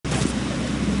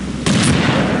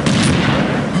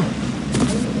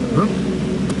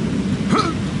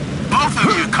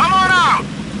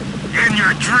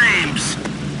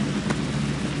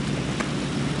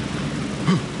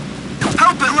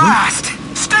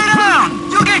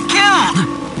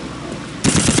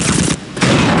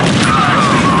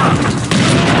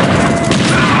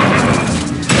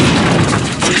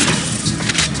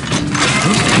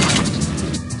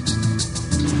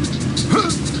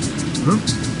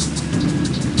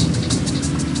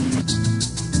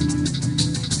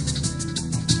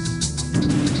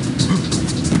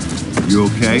You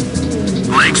okay?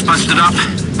 Legs busted up,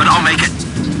 but I'll make it.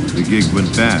 The gig went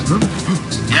bad.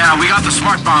 Yeah, we got the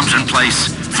smart bombs in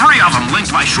place. 3 of them linked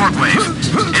by shortwave.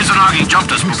 Izanagi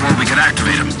jumped us before we could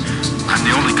activate him. I'm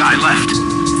the only guy left.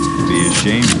 Be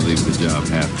ashamed to leave the job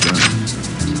half done.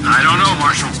 I don't know,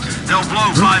 Marshal. They'll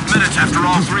blow 5 minutes after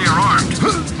all 3 are armed.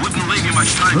 Wouldn't leave you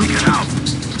much time to get out.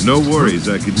 No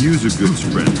worries, I could use a good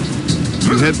sprint.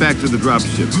 You head back to the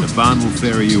dropship. Stefan will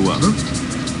ferry you up.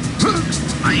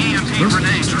 My EMP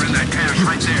grenades are in that cache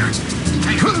right there.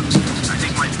 Take them. I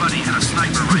think my buddy had a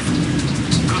sniper rifle.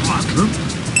 Good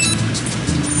luck.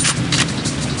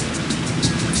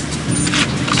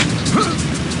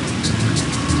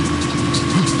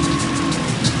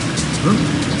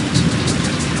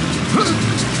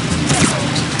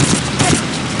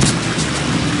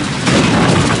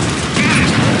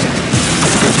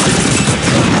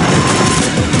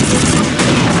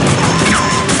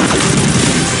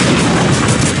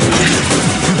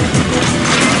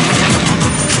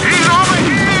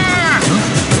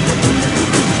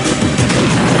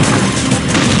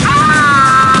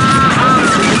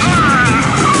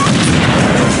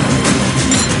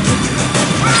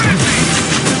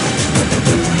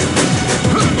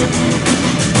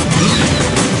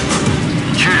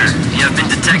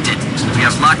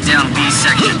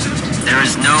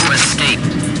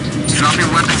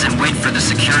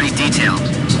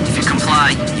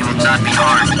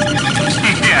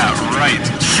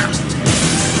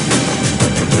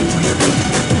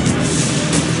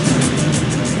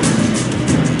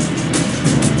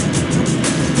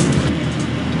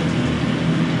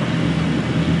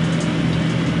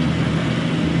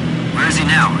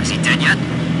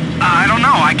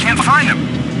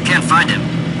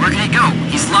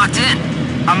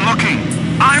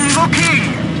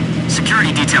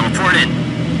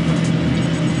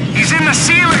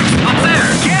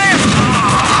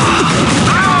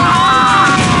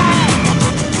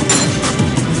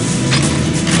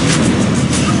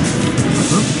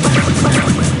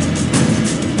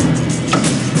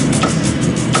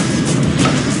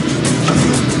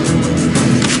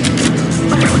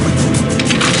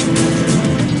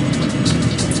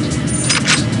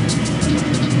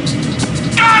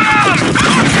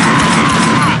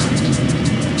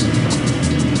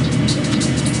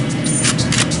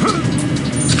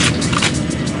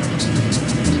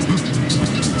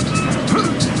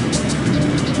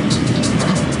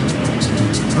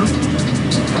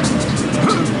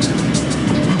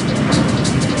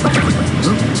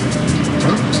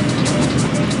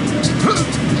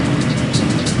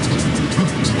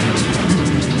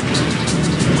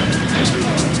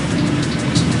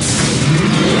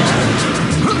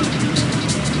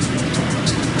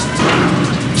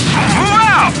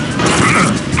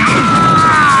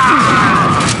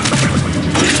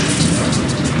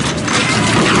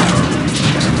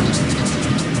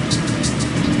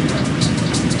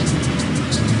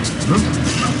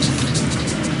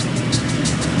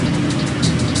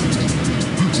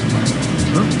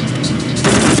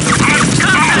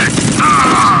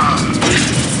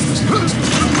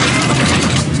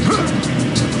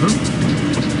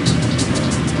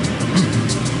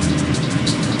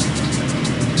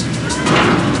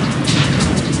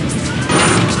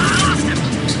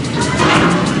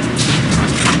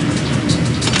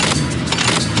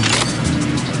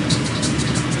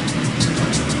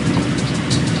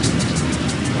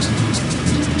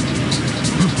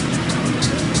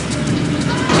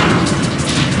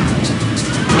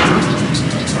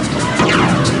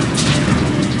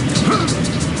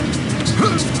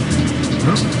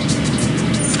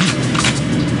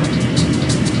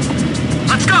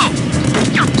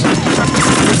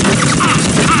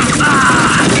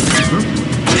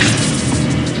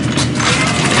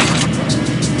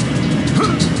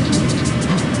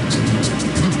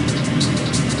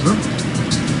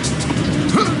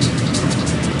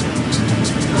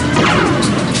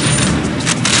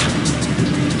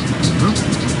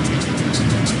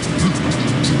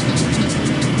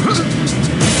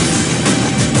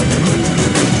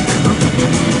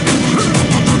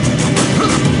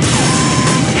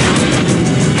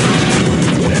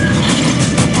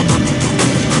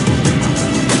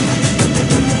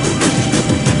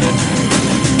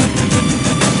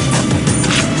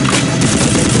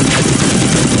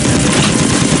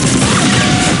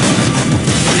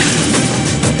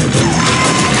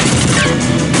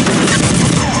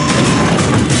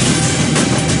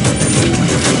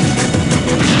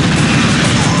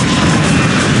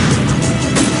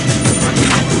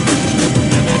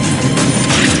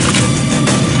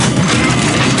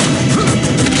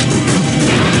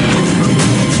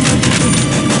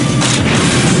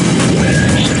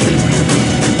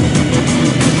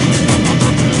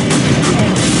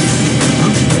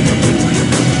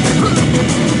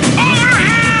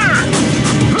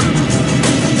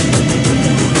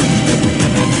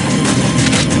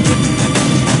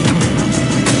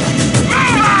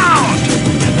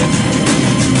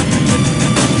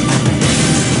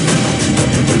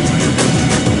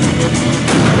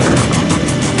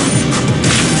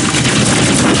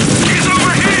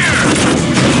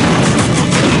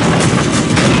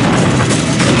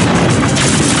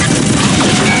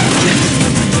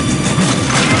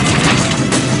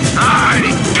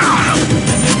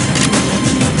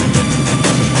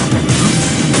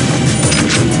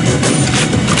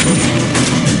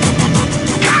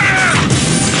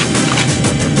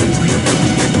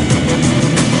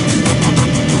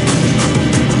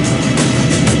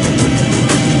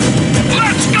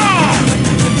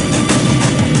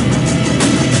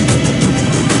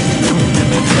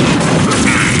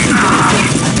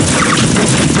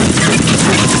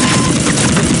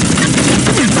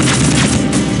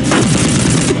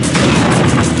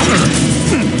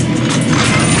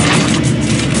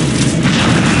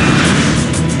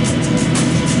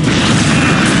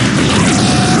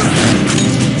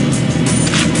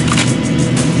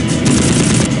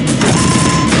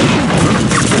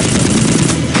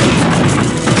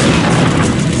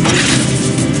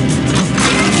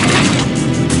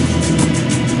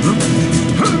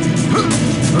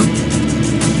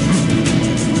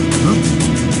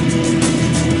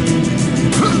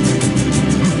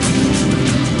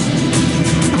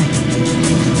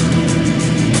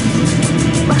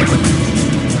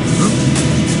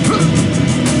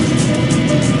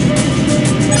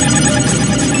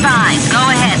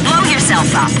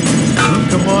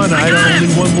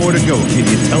 Can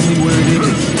you tell me where it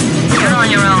is? You're on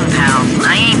your own, pal.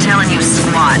 I ain't telling you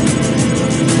squat.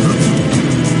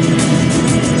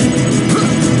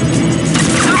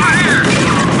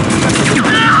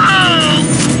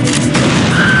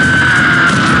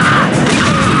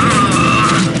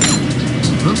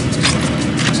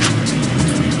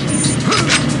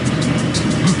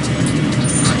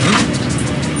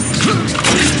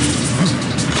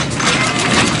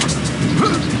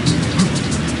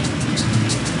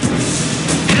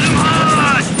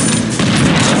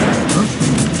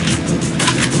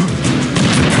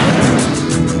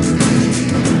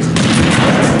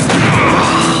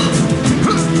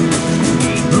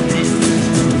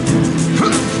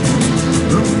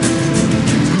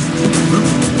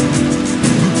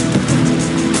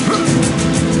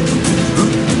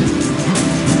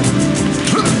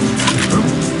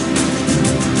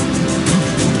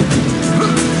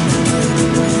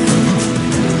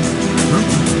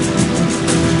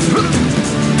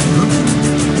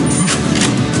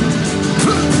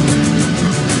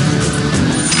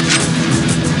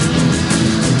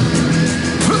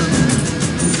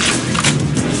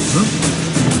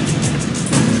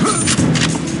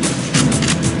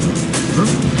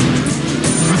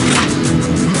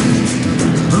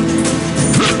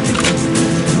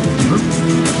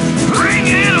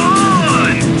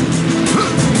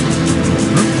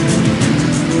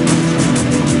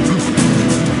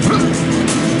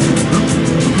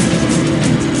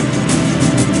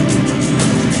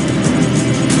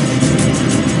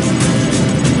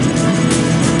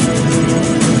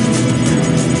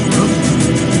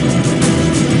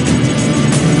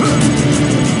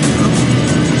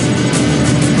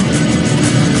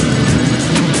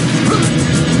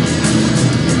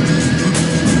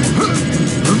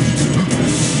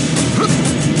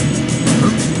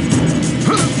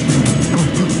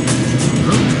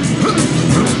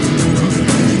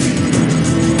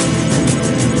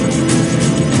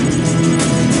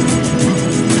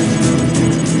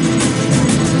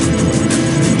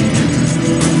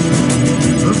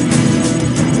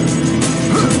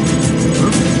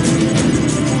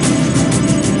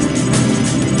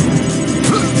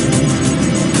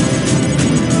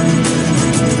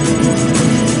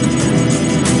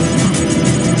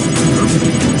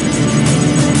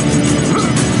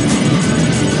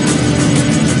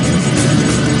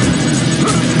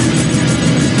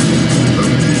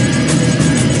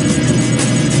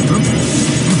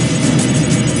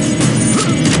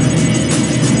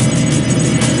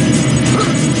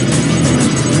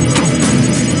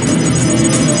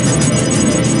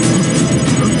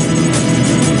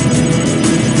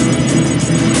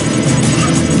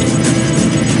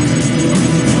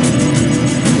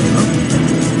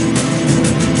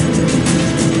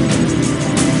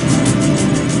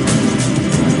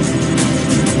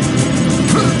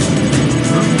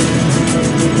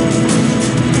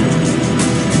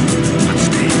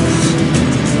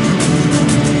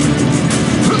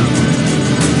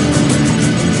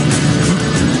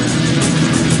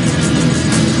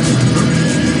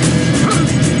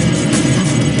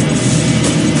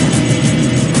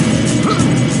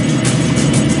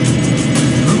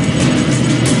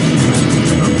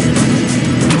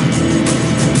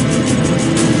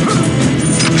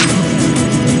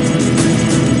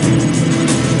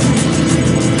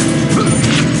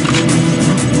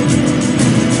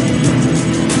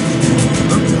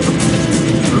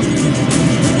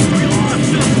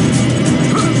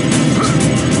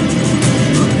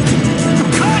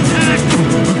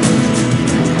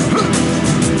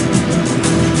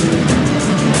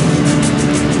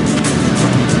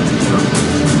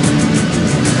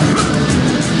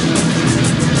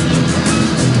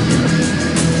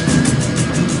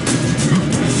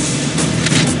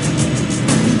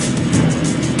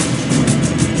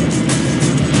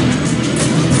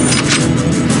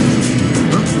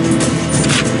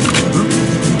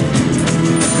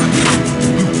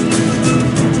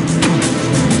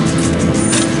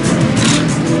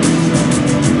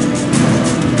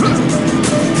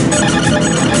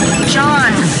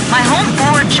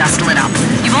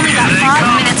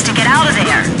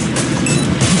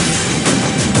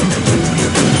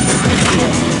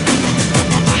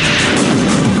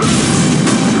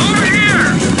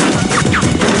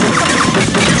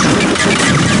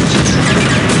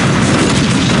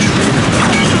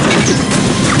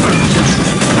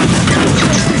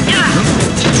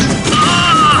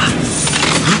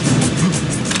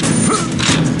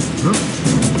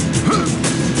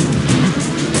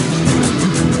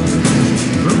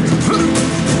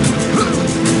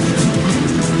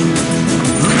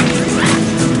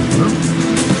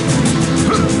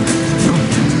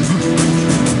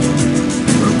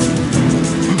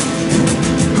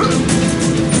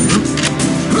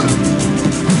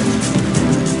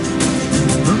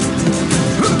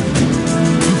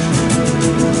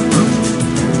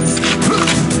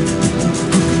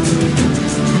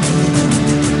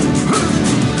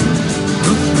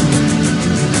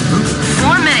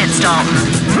 now!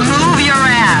 Move your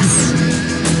ass!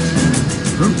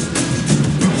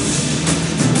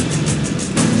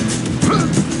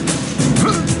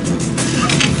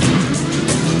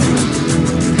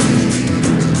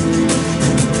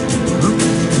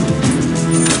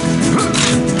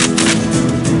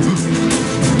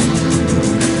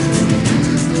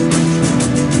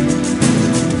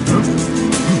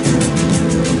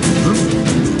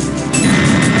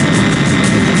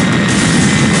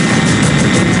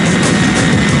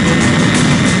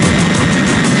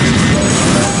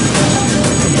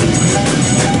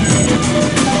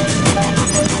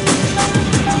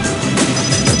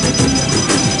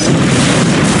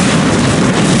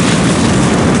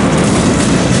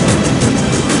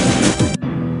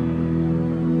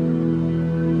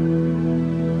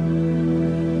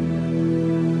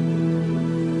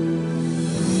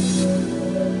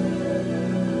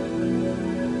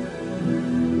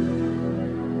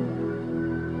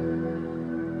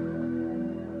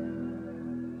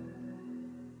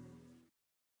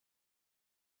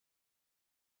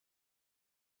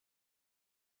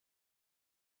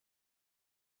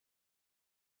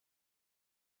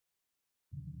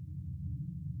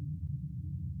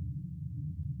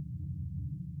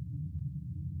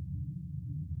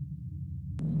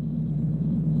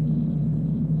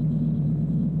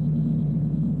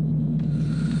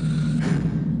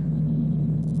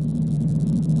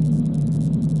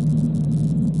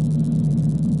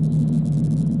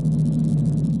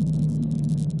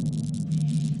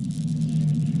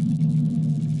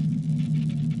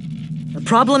 The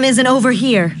problem isn't over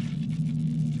here.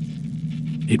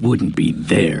 It wouldn't be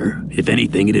there. If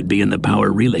anything, it'd be in the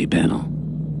power relay panel.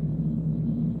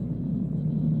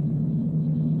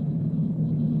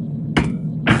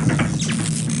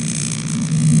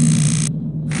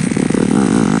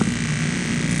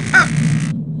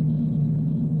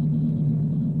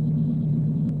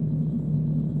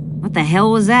 What the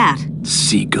hell was that?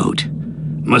 Sea goat.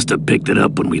 Must have picked it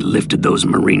up when we lifted those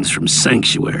Marines from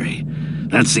Sanctuary.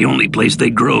 That's the only place they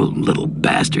grow, little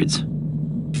bastards.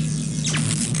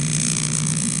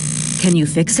 Can you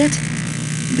fix it?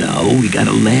 No, we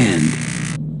gotta land.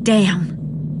 Damn.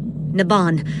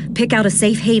 Naban, pick out a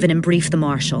safe haven and brief the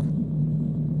Marshal.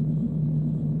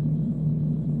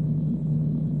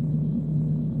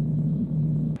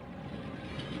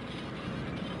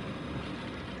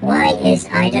 Why is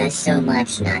Ida so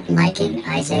much not liking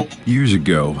Isaac? Years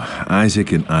ago,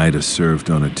 Isaac and Ida served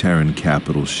on a Terran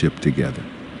capital ship together.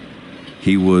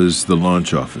 He was the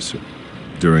launch officer.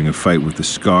 During a fight with the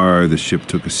Scar, the ship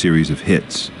took a series of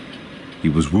hits. He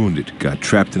was wounded, got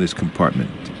trapped in his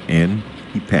compartment, and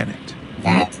he panicked.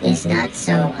 That is not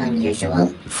so unusual.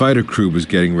 The fighter crew was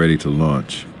getting ready to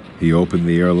launch. He opened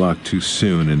the airlock too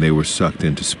soon and they were sucked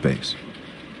into space.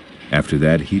 After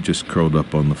that, he just curled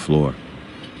up on the floor.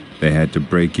 They had to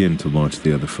break in to launch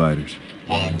the other fighters.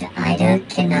 And Ida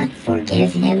cannot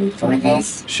forgive him for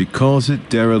this? She calls it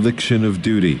dereliction of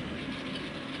duty.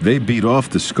 They beat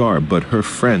off the Scar, but her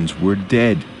friends were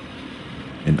dead.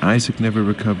 And Isaac never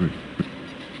recovered.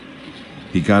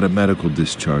 He got a medical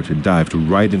discharge and dived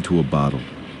right into a bottle.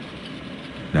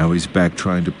 Now he's back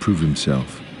trying to prove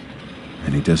himself.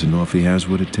 And he doesn't know if he has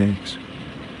what it takes.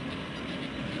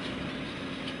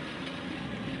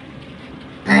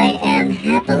 I am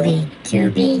happily to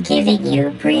be giving you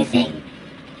briefing.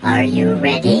 Are you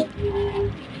ready?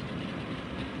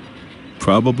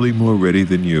 Probably more ready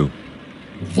than you.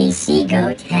 The Sea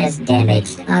Goat has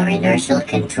damaged our inertial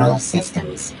control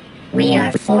systems. We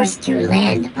are forced to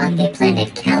land on the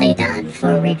planet Calydon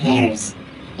for repairs.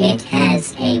 It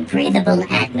has a breathable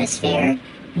atmosphere,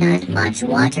 not much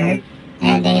water,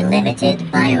 and a limited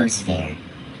biosphere.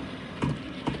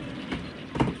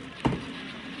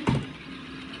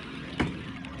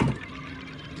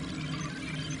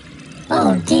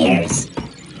 Oh dears.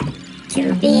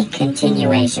 To be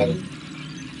continuation.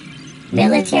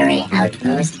 Military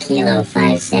Outpost Kilo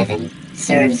 57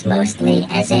 serves mostly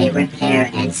as a repair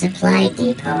and supply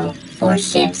depot for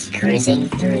ships cruising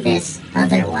through this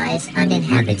otherwise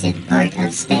uninhabited part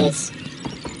of space.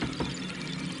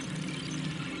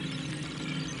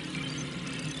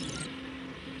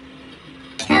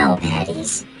 Cow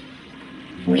patties.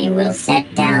 We will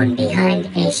set down behind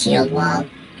a shield wall,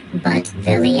 but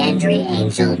the Leandri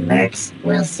Angel mercs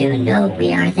will soon know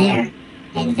we are there,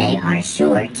 and they are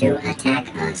sure to attack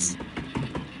us.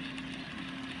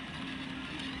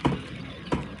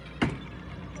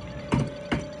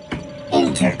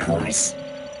 Intercourse.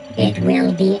 It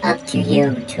will be up to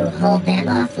you to hold them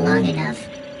off long enough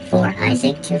for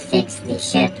Isaac to fix the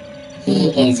ship.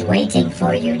 He is waiting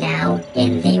for you now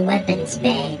in the weapons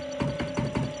bay.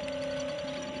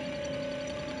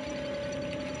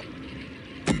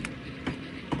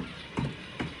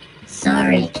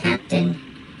 Captain.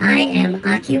 I am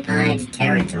occupied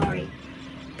territory.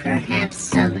 Perhaps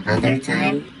some other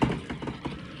time?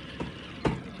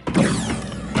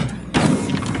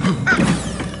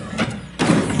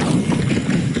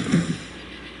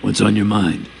 What's on your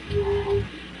mind?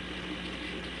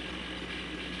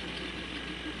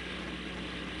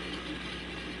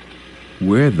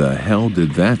 Where the hell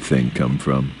did that thing come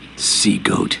from? Sea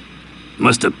goat.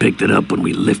 Must have picked it up when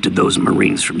we lifted those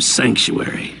Marines from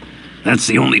Sanctuary. That's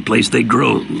the only place they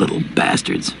grow, little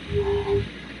bastards.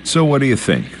 So what do you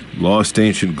think? Lost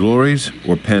ancient glories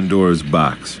or Pandora's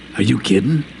box? Are you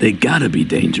kidding? They gotta be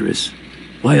dangerous.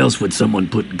 Why else would someone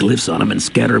put glyphs on them and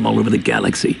scatter them all over the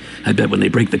galaxy? I bet when they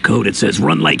break the code it says,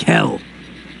 "Run like hell."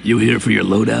 You here for your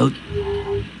loadout?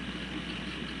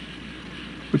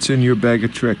 What's in your bag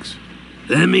of tricks?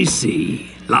 Let me see.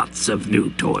 Lots of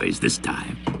new toys this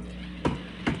time.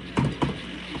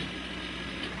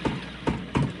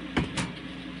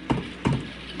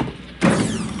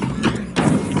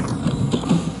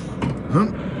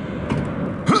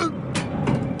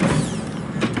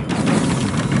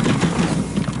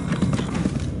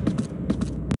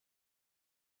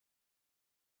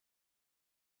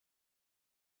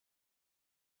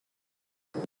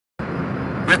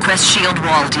 Request shield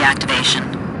wall deactivation.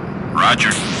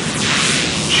 Roger.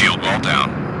 Shield wall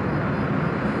down.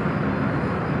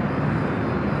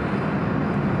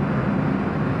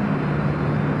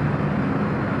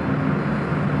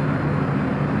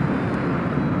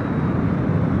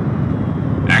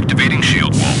 Activating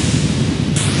shield wall.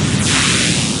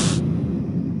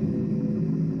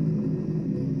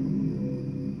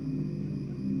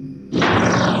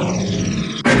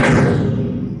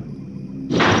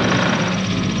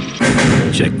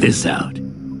 Check this out.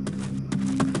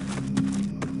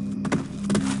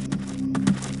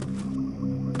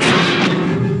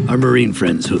 Our Marine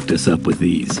friends hooked us up with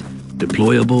these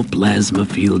deployable plasma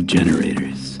field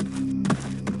generators.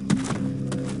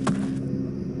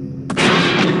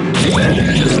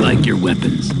 Just like your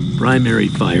weapons, primary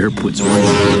fire puts one in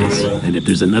place, and if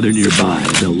there's another nearby,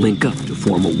 they'll link up to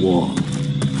form a wall.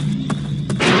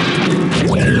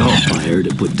 And I'll fire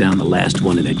to put down the last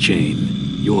one in a chain.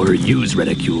 Your use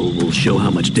reticule will show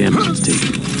how much damage it's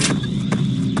taken.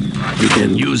 You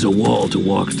can use a wall to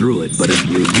walk through it, but if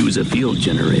you use a field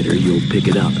generator, you'll pick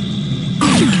it up.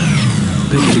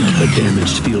 Picking up a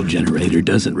damaged field generator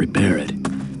doesn't repair it.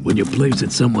 When you place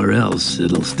it somewhere else,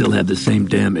 it'll still have the same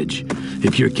damage.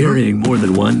 If you're carrying more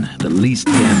than one, the least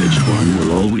damaged one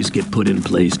will always get put in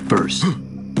place first.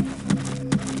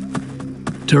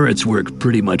 Turrets work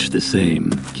pretty much the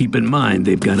same. Keep in mind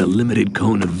they've got a limited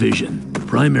cone of vision.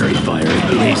 Primary fire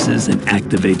places and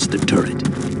activates the turret.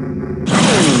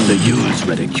 The use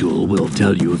reticule will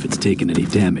tell you if it's taken any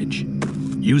damage.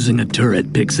 Using a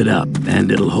turret picks it up,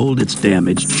 and it'll hold its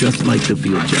damage just like the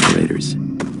field generators.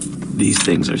 These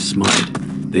things are smart.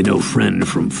 They know friend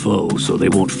from foe, so they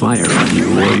won't fire on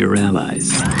you or your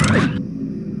allies.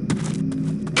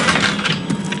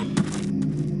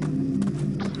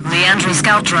 The entry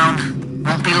scout drone.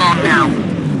 Won't be long now.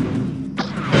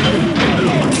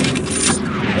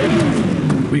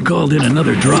 We called in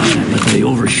another drop, but they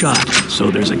overshot,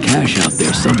 so there's a cache out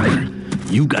there somewhere.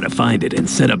 You gotta find it and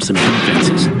set up some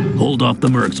defenses. Hold off the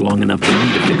mercs long enough for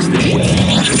me to fix this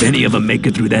shit. If any of them make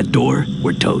it through that door,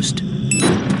 we're toast.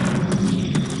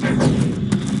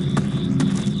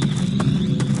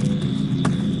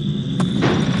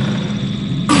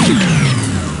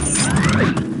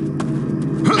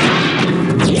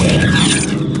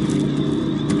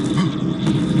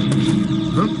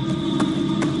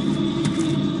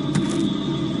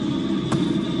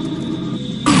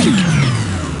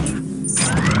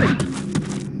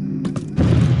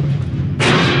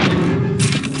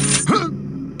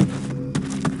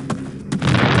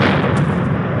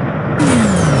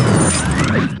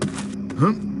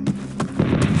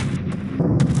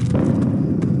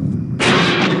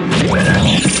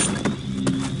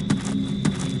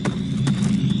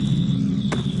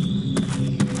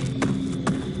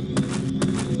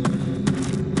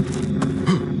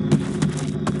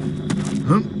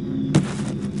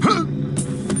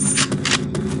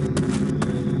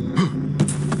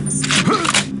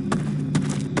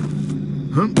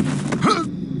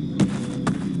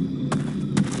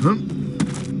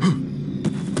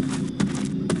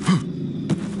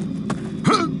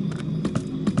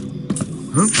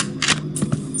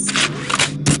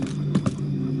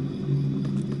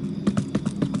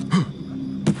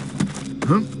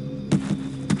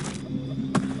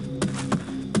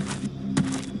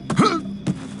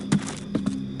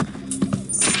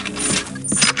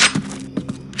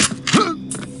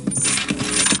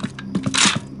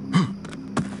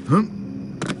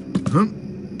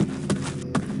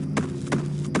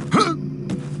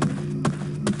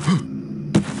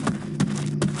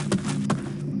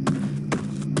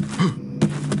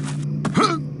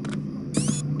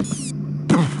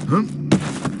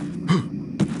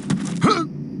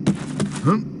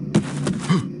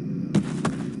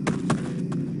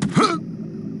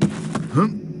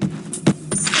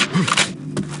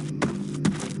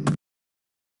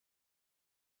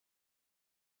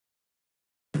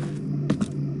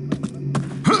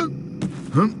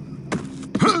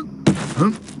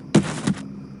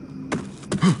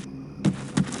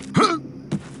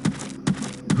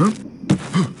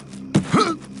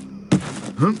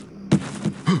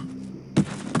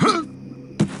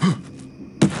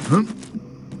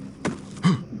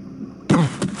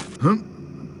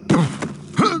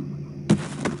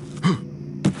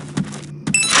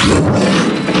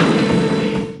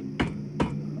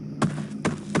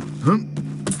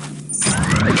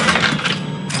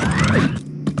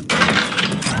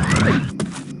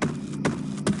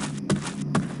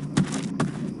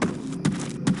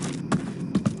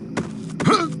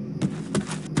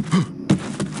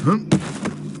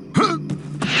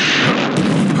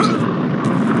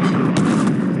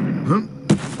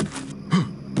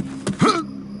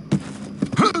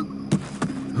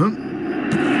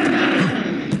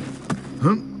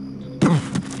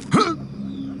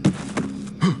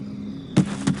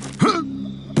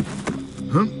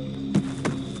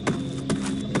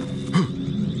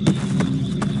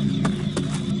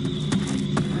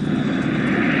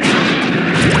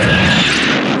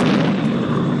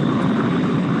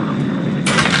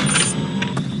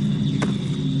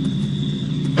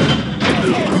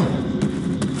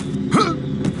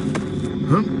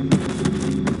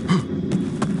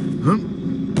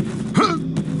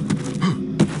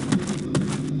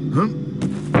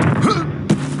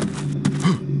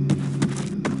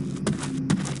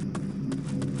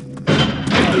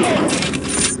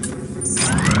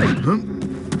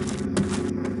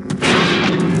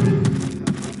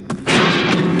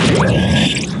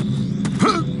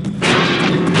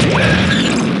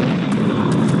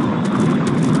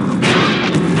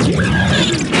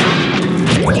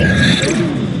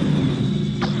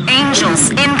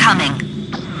 Angels incoming.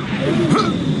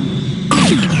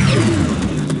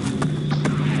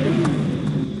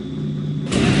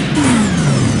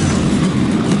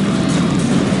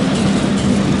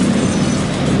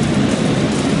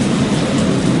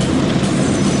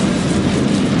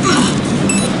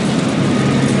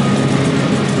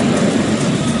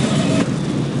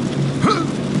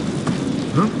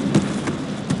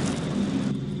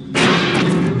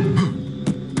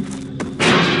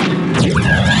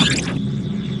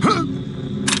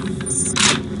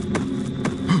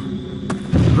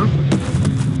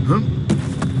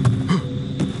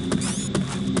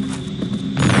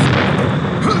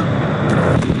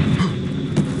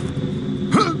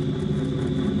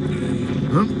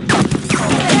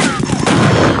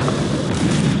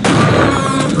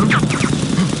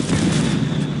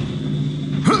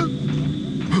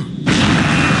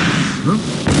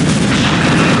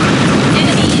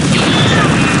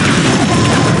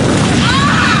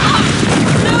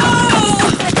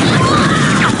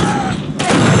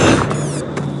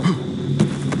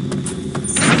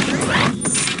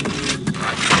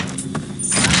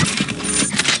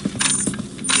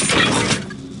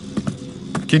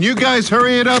 Can you guys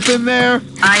hurry it up in there?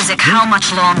 Isaac, how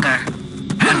much longer?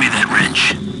 Hand me that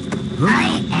wrench.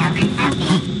 I am happy to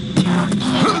be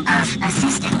of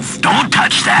assistance. Don't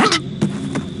touch that!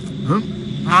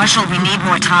 Marshal, we need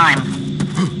more time.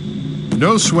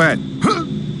 No sweat. More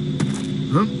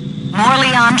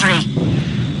Leandri.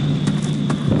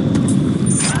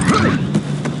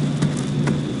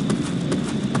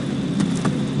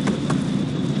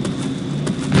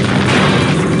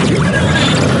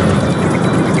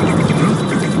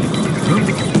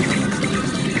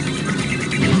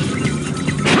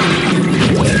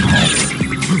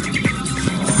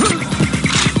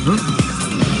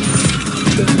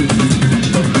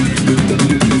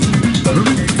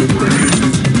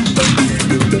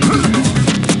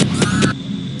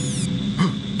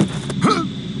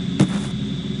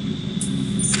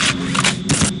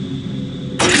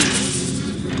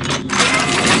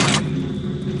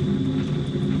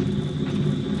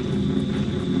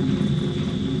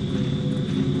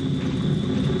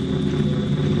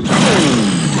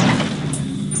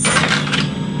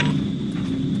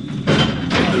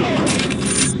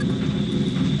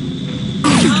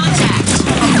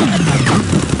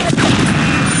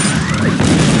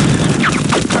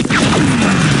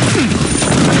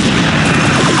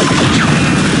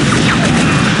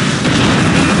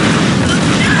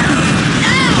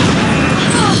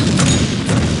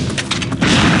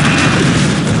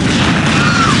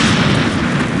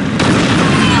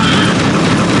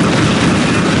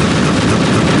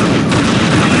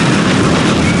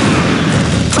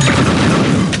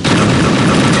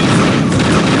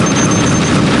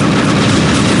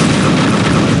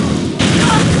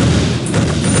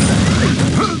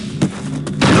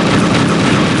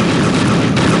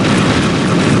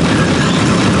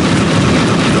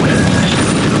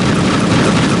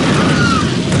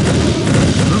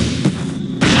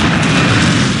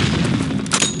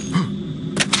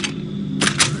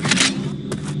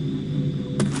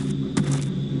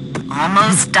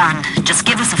 Almost done. Just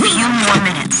give us a few more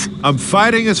minutes. I'm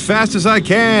fighting as fast as I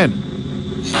can.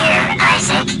 Here,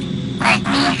 Isaac. Let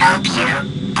me help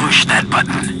you. Push that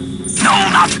button. No,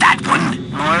 not that one.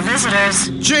 More visitors.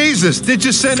 Jesus, did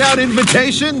you send out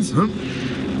invitations?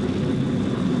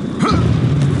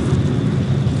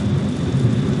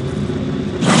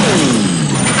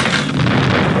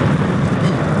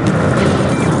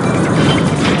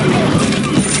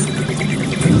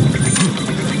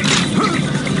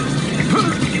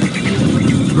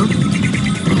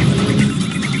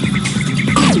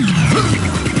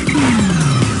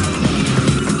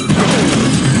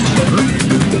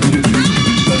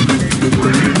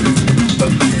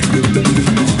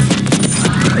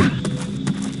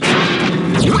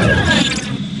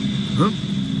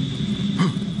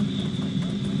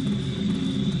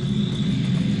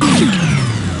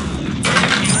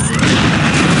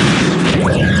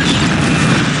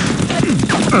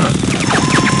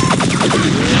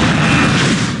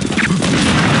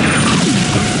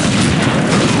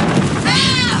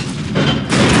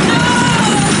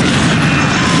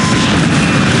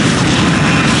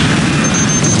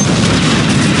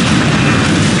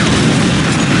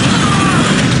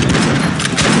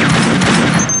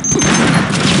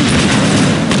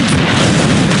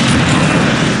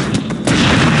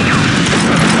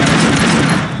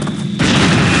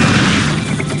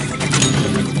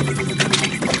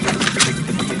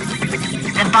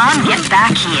 Bond, get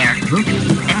back here.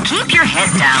 And keep your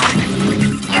head down.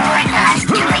 You're not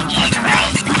doing it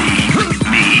right. Leave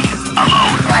me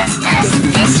alone. What does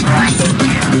this one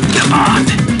do?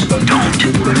 Bond, don't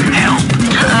help.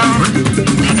 Uh-oh.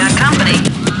 We got company.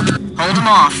 Hold him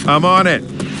off. I'm on it.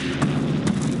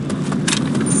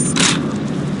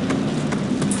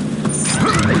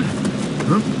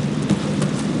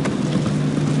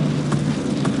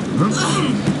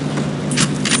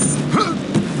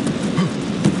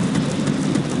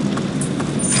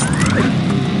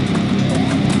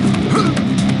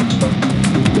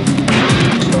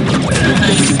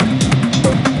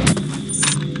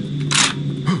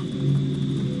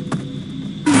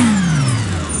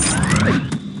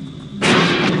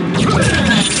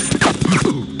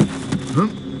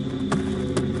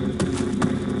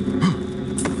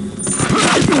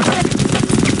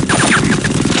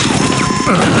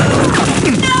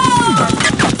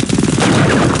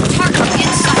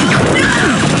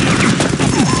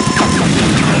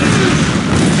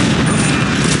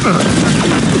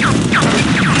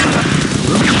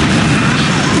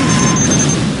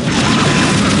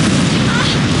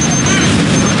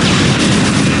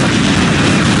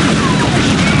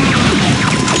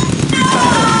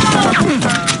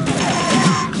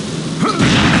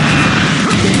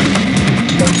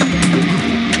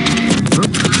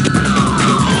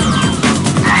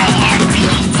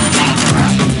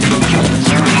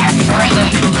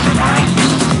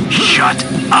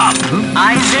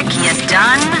 Isaac, you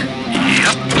done?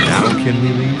 Yep. Now can we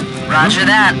leave? Roger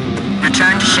that.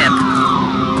 Return to ship.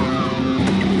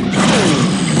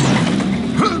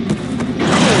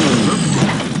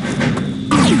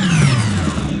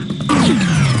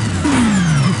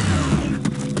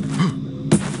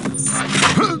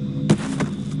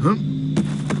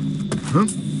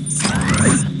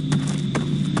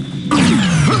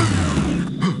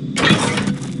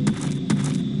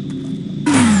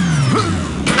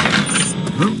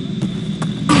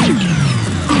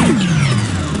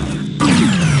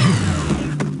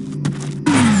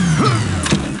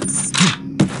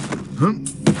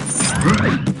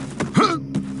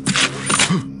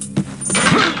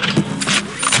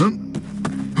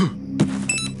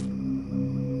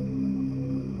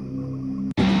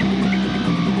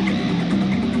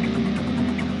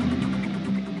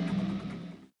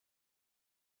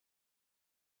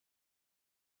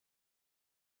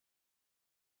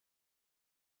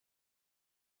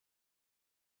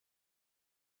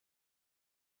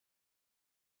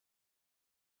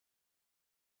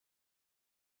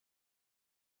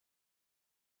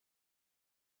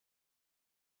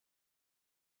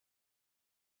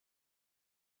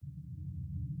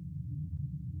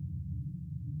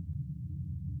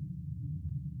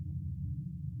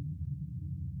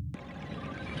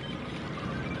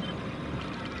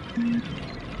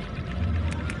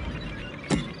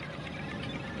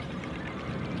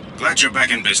 Glad you're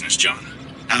back in business, John.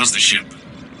 How's the ship?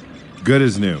 Good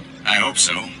as new. I hope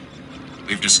so.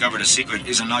 We've discovered a secret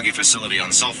Izanagi facility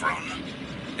on Sulfuron.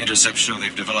 Intercepts show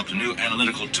they've developed a new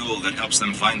analytical tool that helps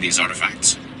them find these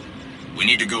artifacts. We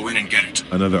need to go in and get it.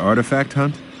 Another artifact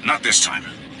hunt? Not this time.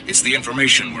 It's the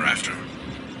information we're after.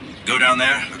 Go down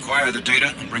there, acquire the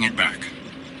data, and bring it back.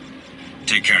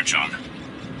 Take care, John.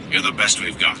 You're the best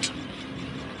we've got.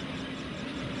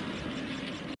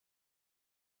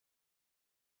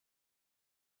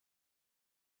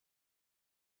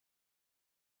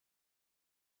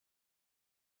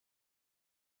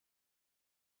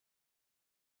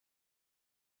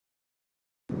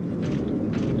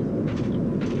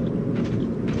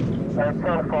 6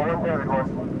 air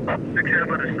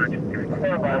by the switch.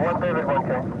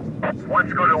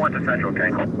 Let's go to 1 to Central, okay?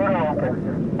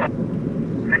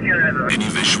 6 unit has a... Any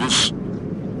visuals?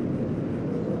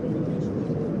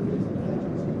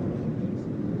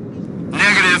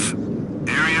 Negative.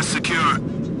 Area secure.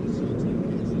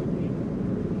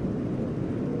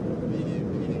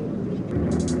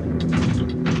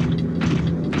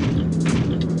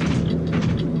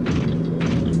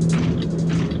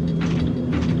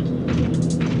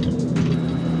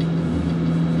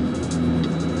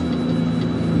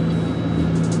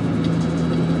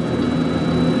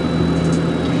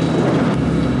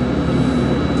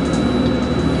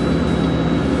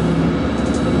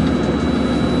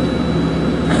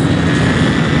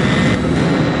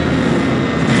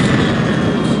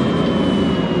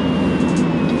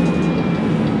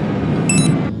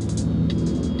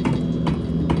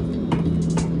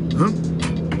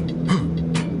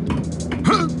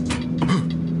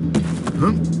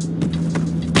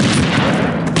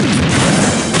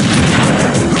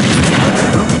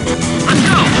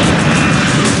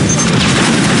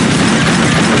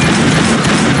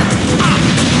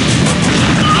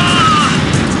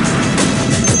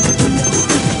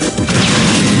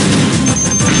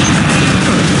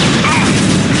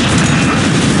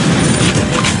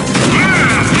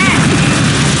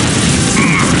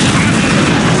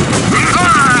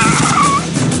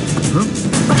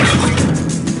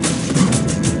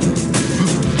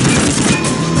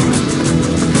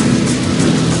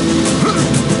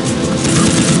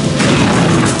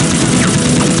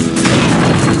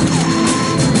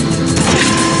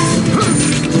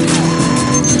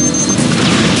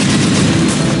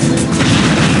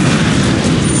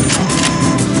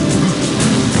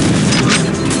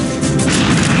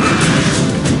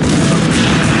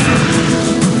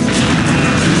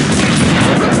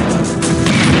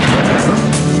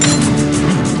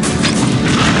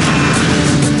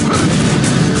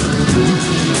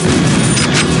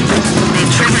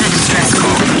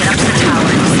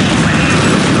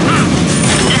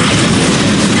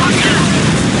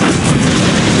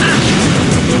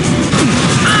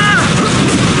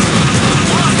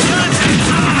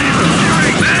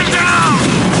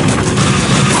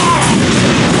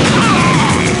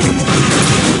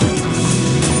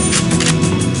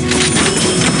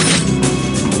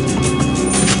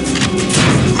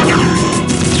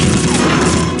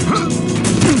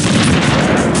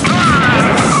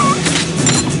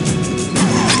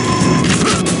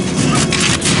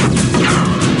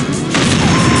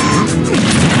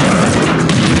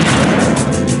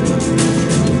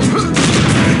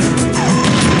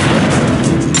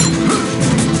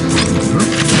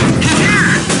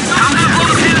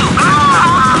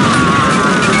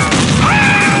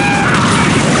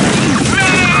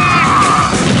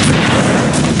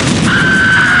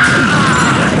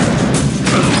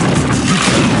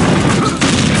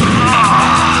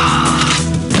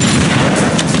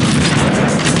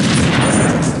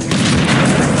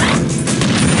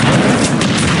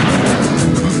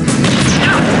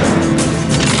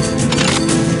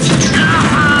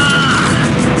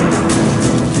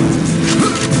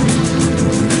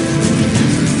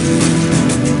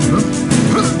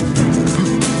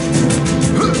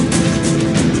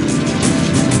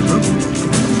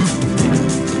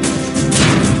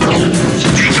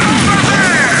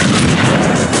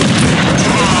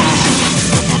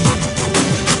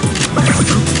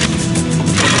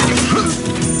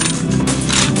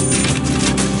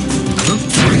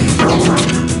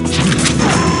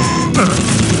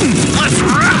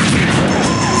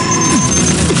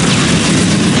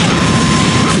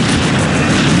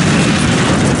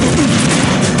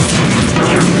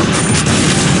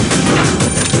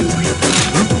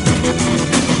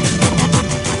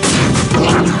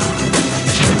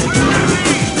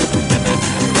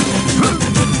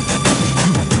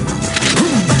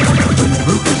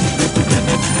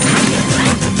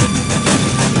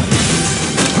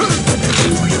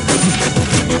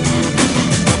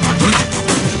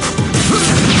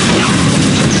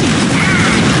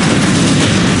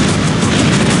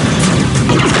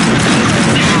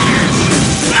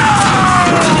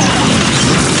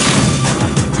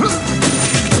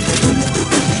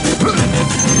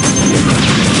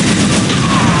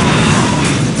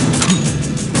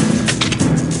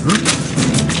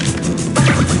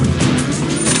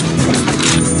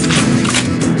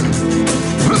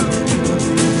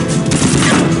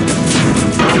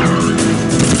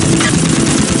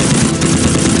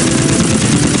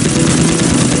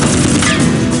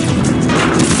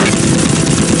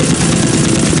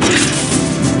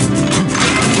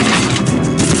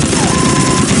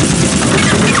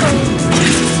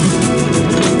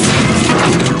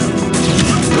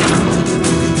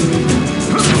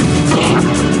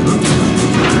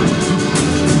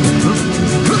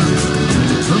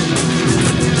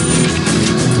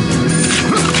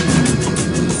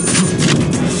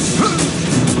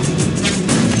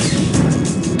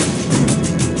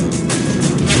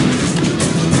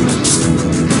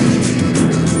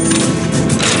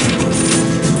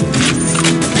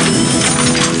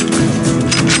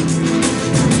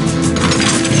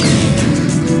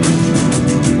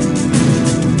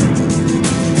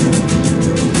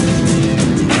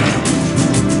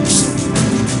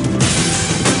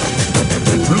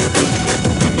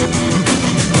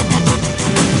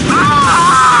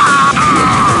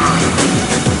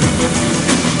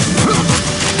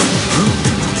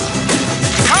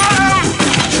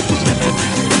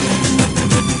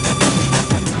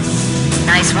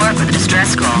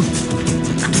 skull.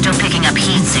 I'm still picking up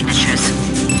heat signatures.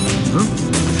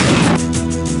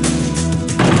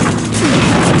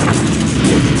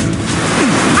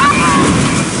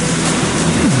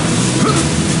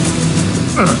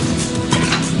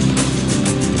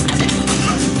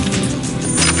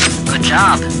 Good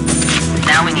job.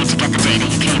 Now we need to get the data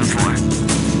you came for.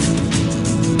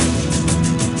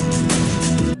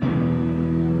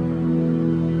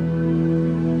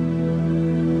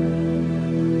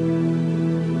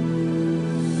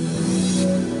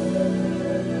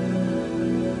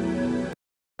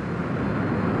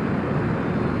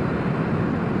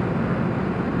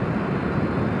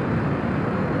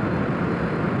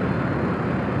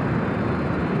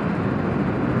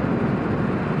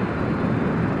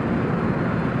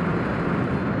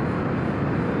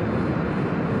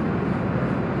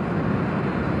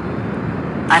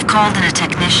 I've called in a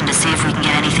technician to see if we can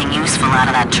get anything useful out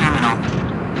of that terminal.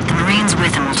 The Marines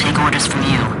with him will take orders from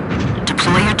you.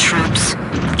 Deploy your troops,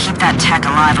 and keep that tech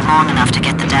alive long enough to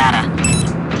get the data.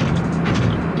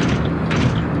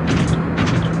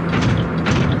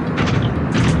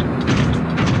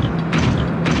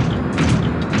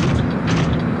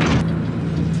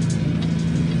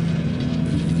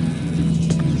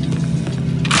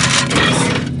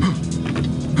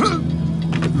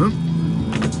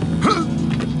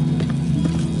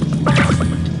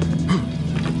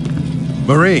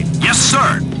 Marine! Yes,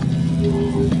 sir.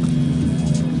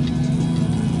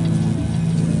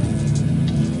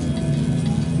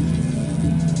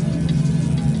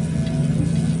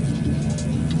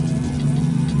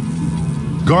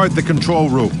 Guard the control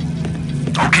room.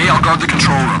 Okay, I'll guard the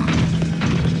control room.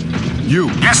 You,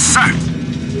 Yes, sir.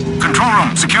 Control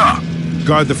room, secure.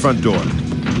 guard the front door.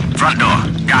 Front door,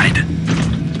 got it.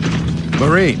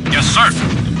 Marine, Yes, sir.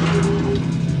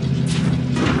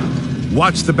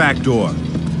 watch the back door.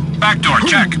 Back door,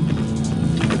 check.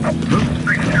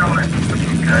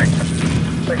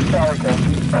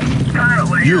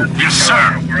 Currently, You. Yes,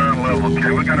 sir. ground level.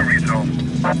 Okay, we got a result.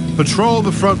 Patrol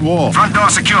the front wall. Front door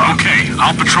secure. Okay,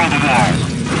 I'll patrol the wall.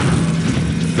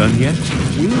 Done yet?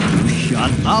 Will you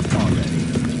shut up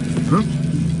already?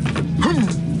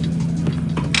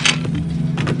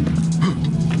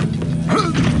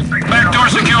 Back door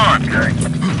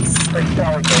secure.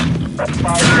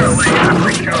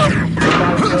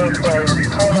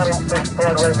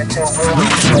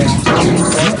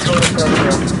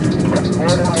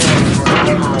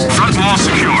 Front wall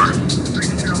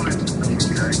secure.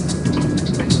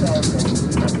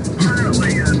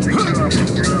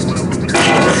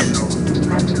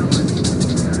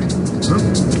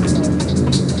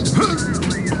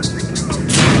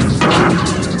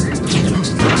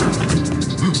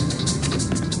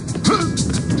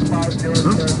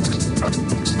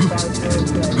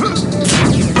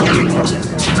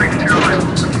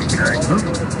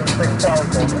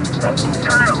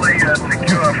 Currently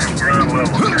secure from ground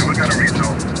level. Okay, we got a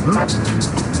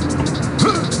result.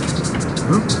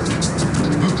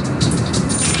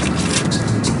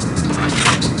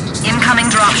 Incoming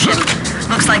dropship.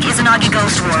 Looks like Izanagi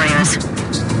Ghost Warriors.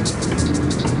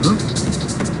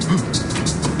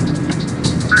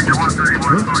 Sector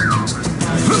 131, call your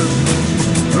office.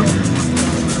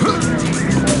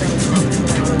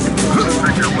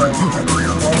 Sector 1, call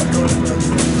your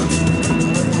office.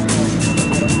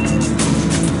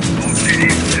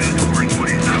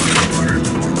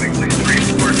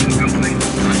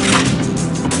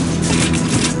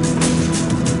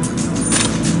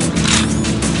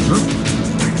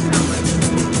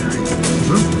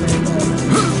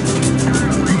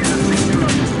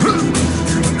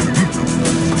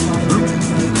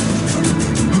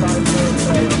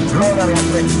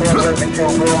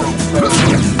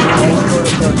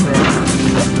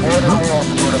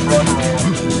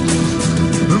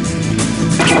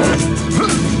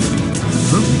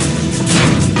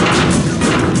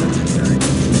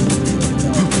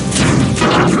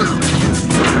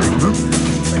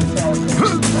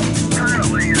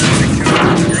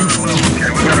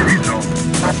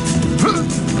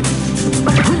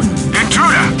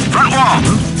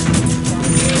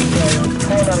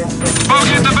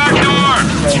 Bogey at the back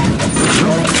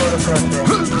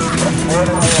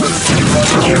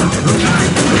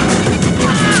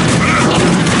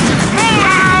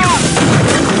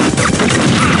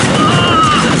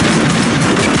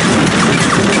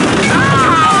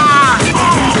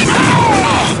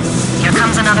Here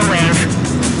comes another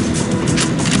wave.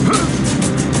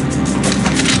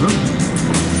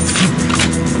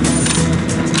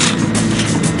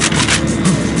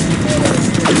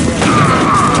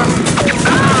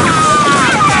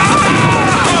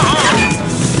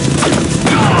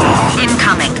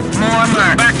 Incoming. More mercs.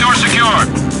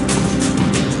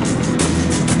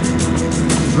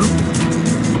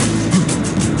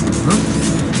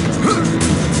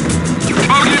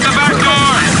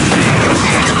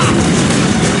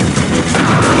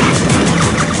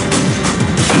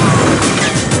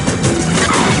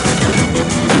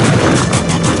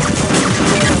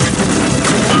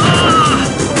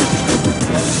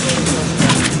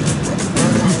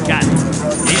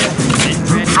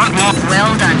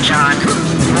 John.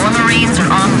 More Marines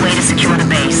are on the way to secure the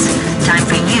base. Time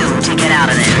for you to get out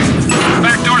of there.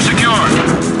 Back door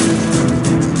secure.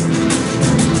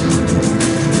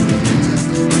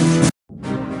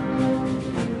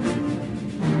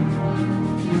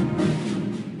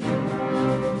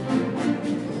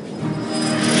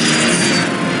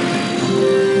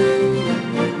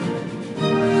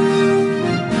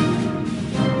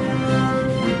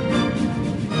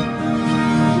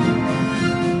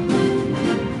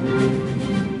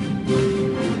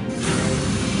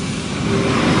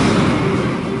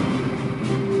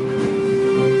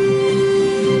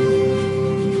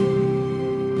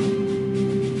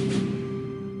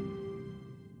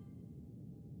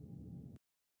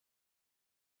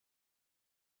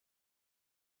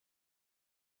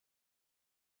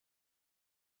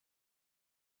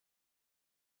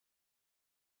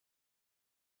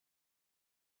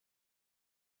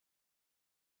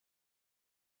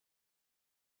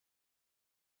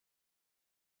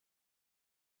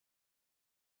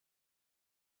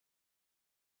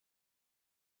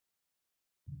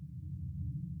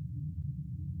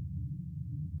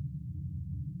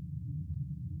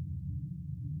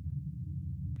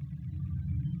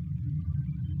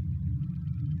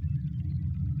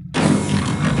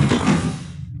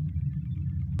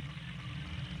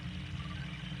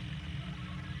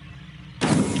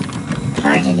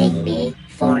 Pardoning me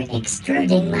for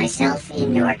extruding myself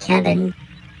in your cabin,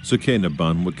 It's okay,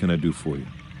 Naban. What can I do for you?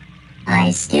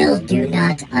 I still do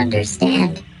not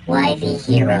understand why the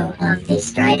hero of the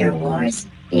Strider Wars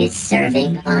is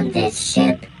serving on this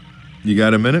ship. You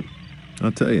got a minute?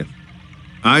 I'll tell you.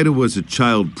 Ida was a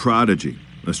child prodigy,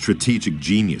 a strategic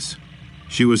genius.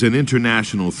 She was an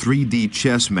international 3D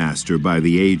chess master by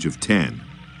the age of 10,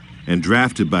 and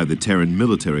drafted by the Terran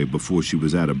military before she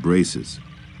was out of braces.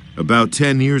 About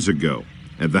 10 years ago,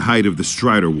 at the height of the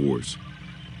Strider Wars,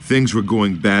 things were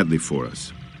going badly for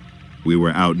us. We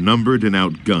were outnumbered and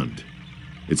outgunned.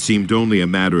 It seemed only a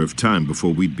matter of time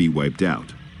before we'd be wiped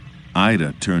out.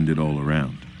 Ida turned it all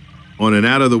around. On an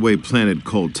out-of-the-way planet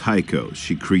called Tycho,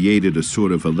 she created a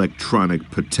sort of electronic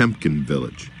Potemkin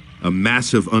village, a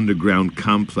massive underground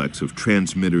complex of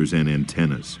transmitters and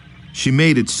antennas. She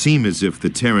made it seem as if the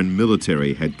Terran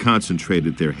military had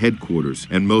concentrated their headquarters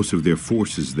and most of their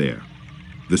forces there.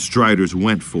 The Striders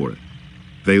went for it.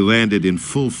 They landed in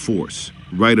full force,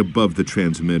 right above the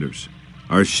transmitters.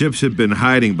 Our ships had been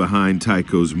hiding behind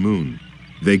Tycho's moon.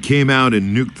 They came out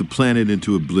and nuked the planet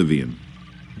into oblivion.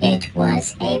 It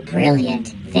was a brilliant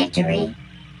victory.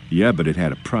 Yeah, but it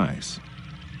had a price.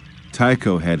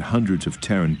 Tycho had hundreds of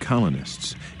Terran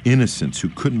colonists, innocents who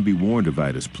couldn't be warned of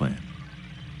Ida's plan.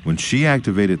 When she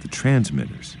activated the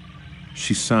transmitters,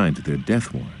 she signed their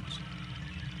death warrants.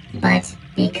 But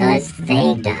because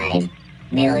they died,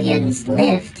 millions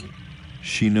lived.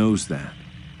 She knows that.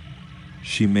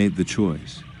 She made the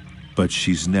choice, but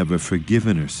she's never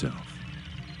forgiven herself.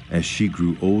 As she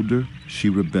grew older, she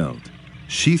rebelled.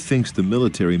 She thinks the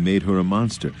military made her a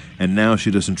monster, and now she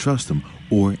doesn't trust them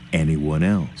or anyone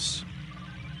else.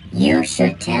 You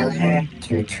should tell her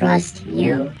to trust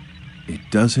you. It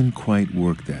doesn't quite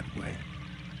work that way.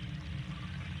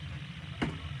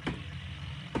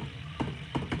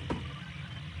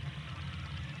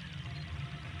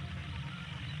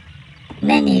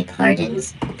 Many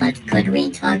pardons, but could we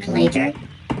talk later?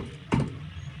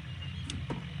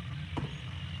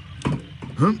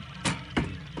 Huh?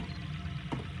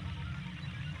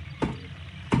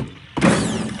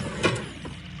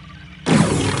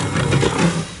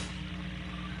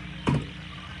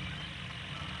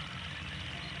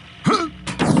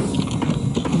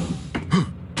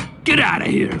 Get out of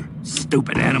here,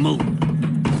 stupid animal.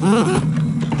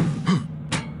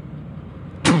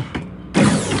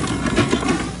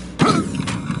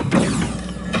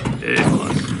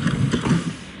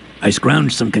 I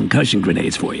scrounged some concussion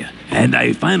grenades for you, and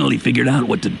I finally figured out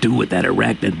what to do with that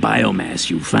arachnid biomass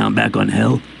you found back on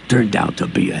Hell. Turned out to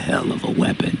be a hell of a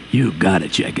weapon. You gotta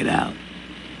check it out.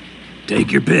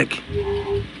 Take your pick.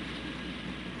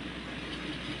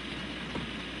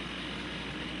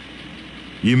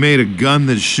 You made a gun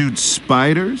that shoots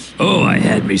spiders? Oh, I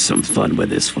had me some fun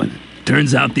with this one.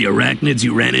 Turns out the arachnids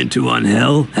you ran into on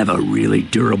Hell have a really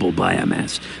durable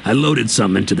biomass. I loaded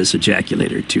some into this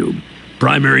ejaculator tube.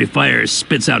 Primary fire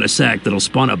spits out a sac that'll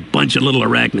spawn a bunch of little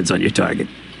arachnids on your target.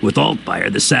 With alt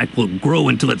fire, the sac will grow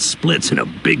until it splits and a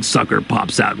big sucker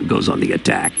pops out and goes on the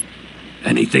attack.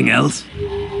 Anything else?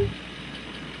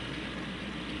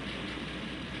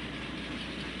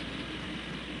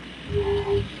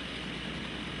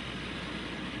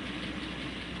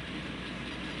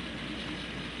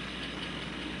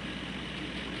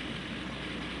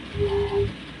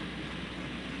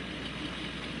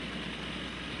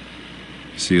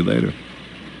 See you later.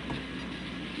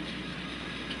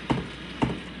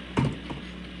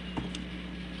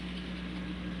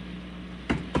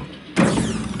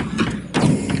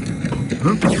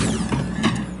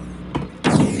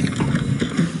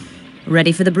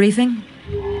 Ready for the briefing?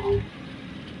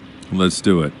 Let's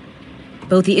do it.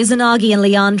 Both the Izanagi and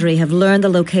Leandri have learned the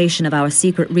location of our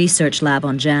secret research lab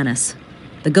on Janus.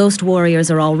 The Ghost Warriors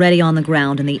are already on the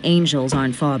ground, and the Angels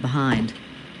aren't far behind.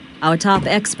 Our top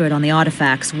expert on the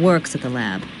artifacts works at the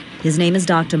lab. His name is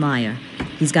Dr. Meyer.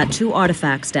 He's got 2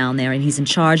 artifacts down there, and he's in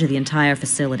charge of the entire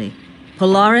facility.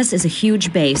 Polaris is a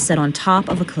huge base set on top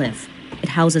of a cliff. It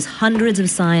houses hundreds of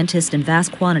scientists and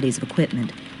vast quantities of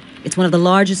equipment. It's one of the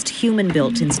largest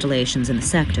human-built installations in the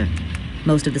sector.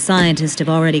 Most of the scientists have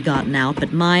already gotten out,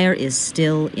 but Meyer is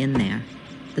still in there.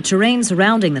 The terrain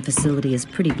surrounding the facility is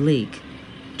pretty bleak.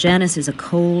 Janus is a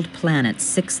cold planet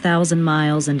 6,000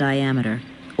 miles in diameter,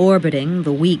 orbiting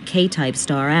the weak K-type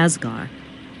star Asgar.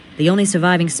 The only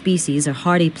surviving species are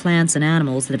hardy plants and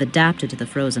animals that have adapted to the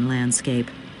frozen landscape.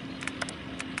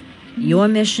 Your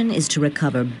mission is to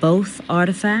recover both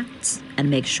artifacts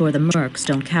and make sure the mercs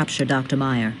don't capture Dr.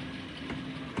 Meyer.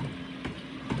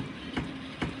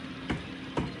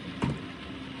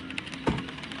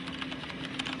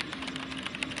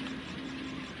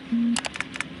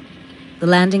 The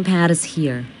landing pad is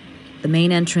here. The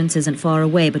main entrance isn't far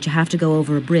away, but you have to go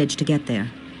over a bridge to get there.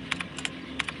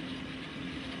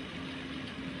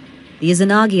 The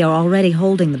Izanagi are already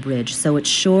holding the bridge, so it's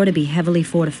sure to be heavily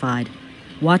fortified.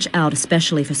 Watch out,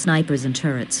 especially for snipers and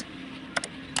turrets.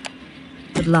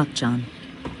 Good luck, John.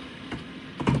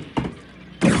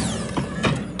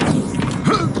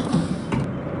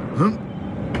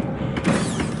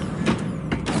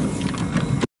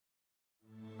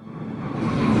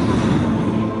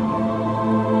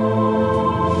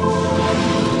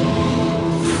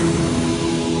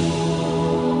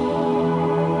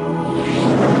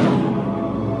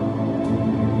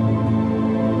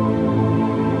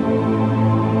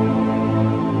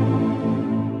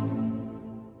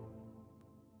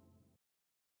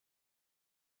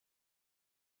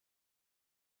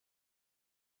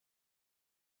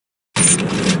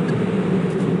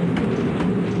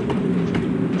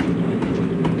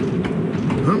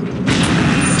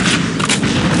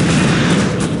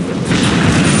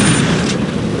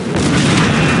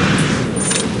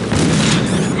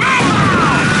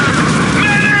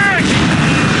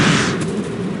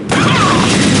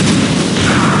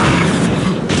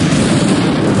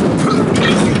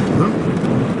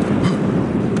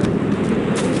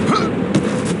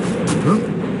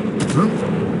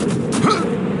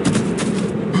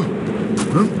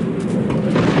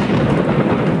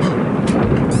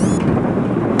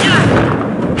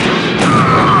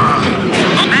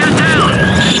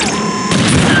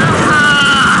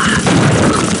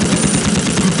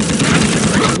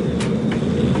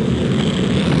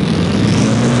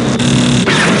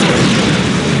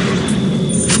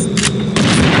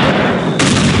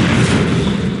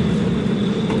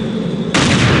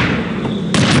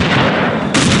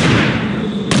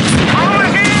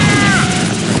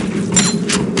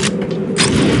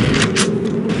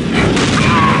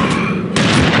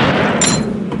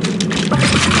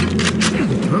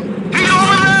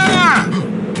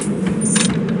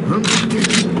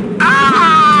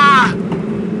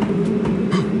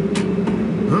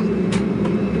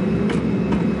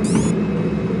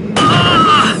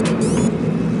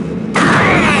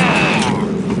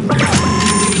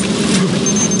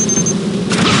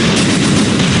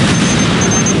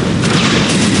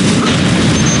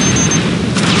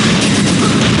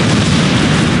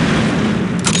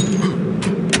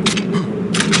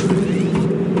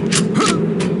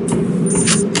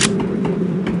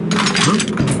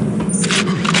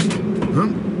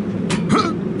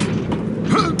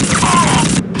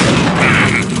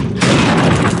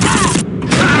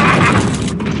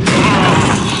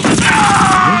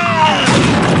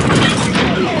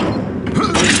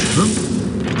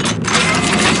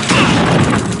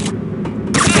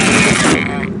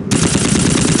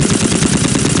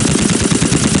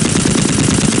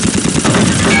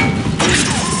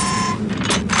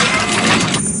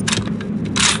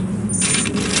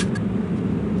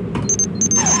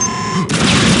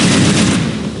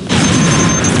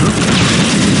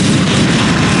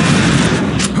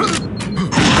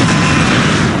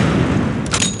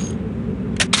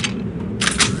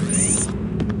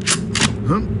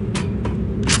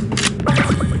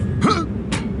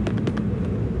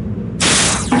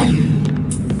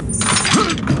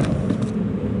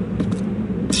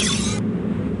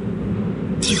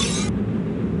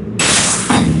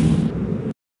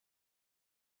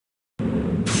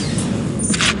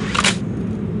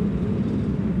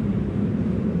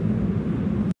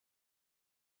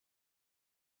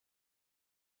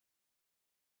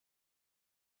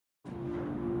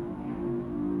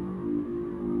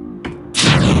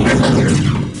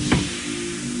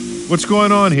 What's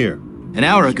going on here? An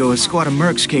hour ago, a squad of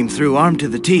mercs came through, armed to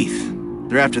the teeth.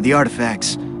 They're after the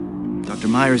artifacts. Dr.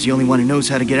 Meyer's the only one who knows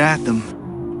how to get at them.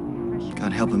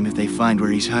 God help him if they find where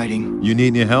he's hiding. You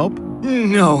need any help?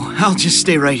 No, I'll just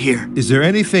stay right here. Is there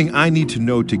anything I need to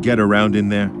know to get around in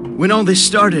there? When all this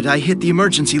started, I hit the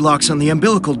emergency locks on the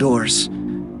umbilical doors.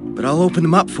 But I'll open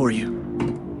them up for you.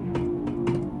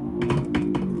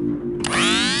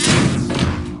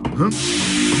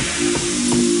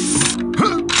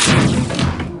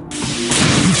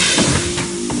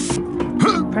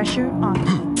 Pressure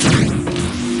on.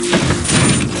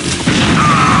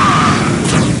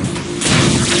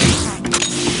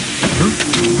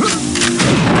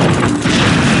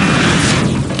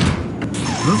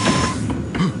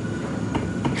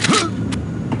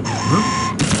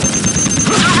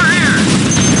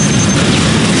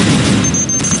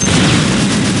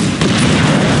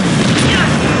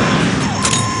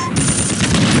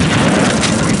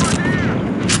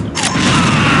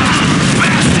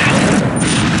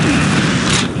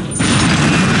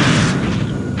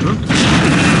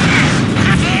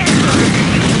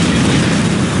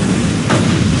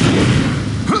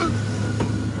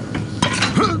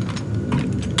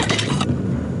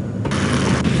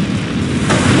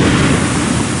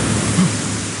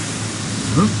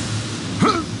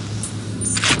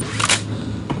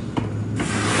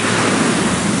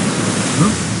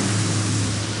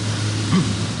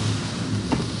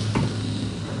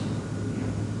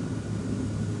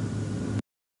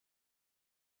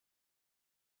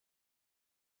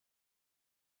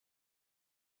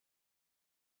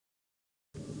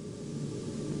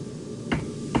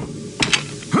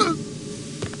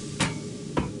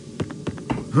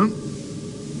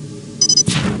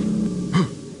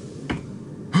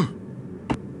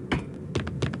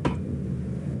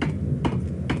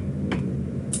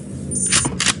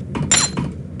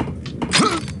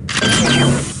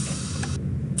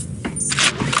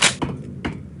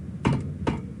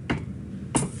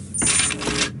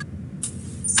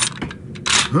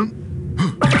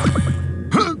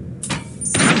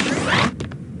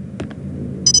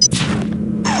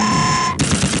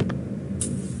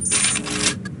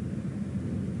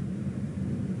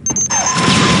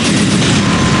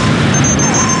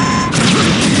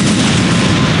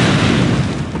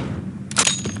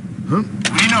 We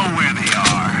know where they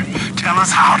are. Tell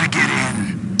us how to get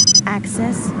in.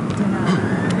 Access denied.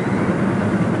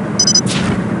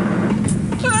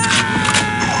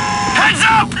 Heads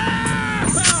up!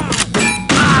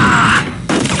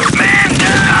 Man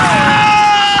down!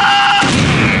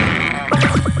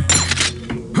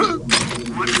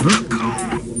 What's the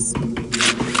code?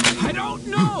 I don't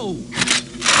know!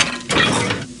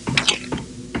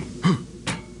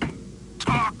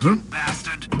 Talk, you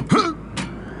bastard!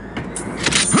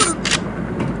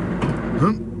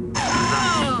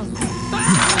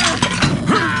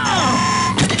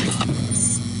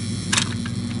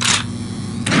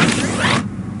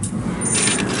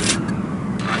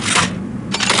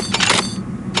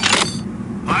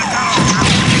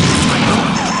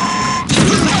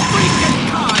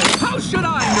 How should I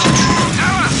know?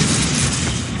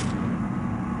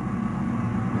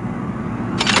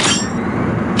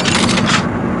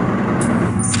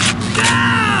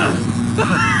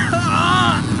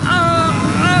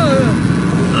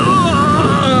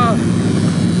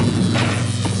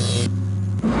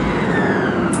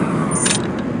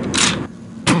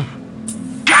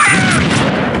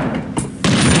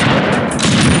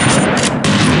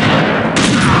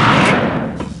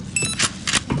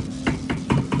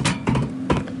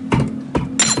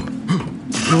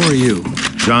 Who are you?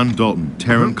 John Dalton,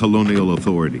 Terran Colonial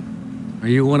Authority. Are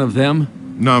you one of them?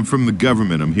 No, I'm from the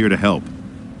government. I'm here to help.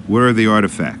 Where are the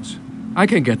artifacts? I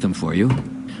can get them for you.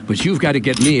 But you've got to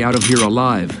get me out of here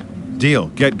alive. Deal.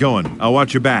 Get going. I'll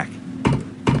watch your back.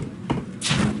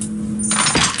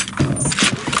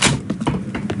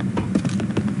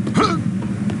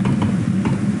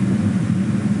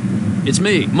 It's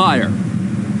me, Meyer.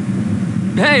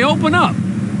 Hey, open up!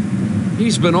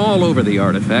 He's been all over the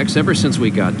artifacts ever since we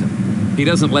got them. He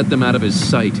doesn't let them out of his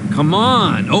sight. Come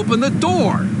on, open the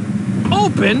door!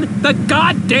 Open the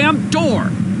goddamn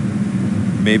door!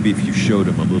 Maybe if you showed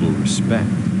him a little respect.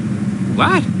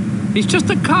 What? He's just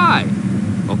a guy.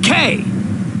 Okay.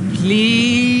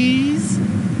 Please?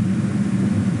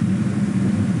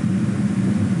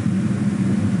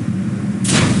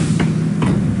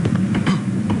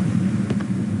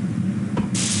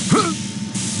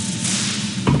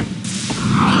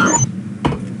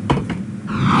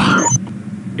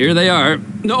 Here they are.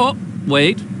 No,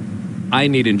 wait. I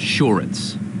need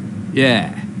insurance.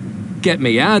 Yeah. Get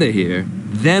me out of here,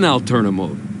 then I'll turn them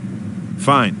over.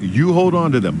 Fine, you hold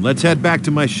on to them. Let's head back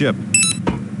to my ship.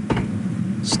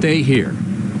 Stay here.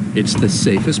 It's the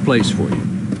safest place for you.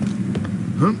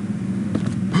 Huh?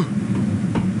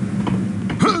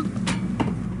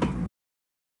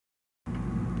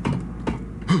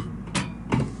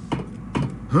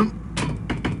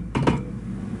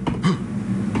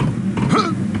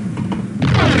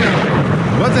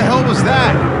 What the hell was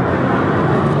that?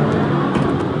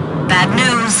 Bad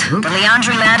news. The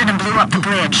Leandri landed and blew up the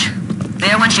bridge.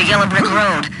 There went your yellow brick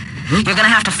road. You're gonna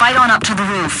have to fight on up to the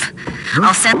roof.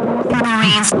 I'll send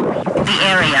Marines to the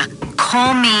area.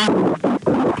 Call me.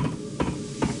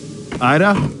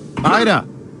 Ida? Ida!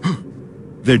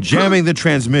 They're jamming the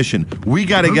transmission. We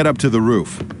gotta get up to the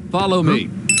roof. Follow me.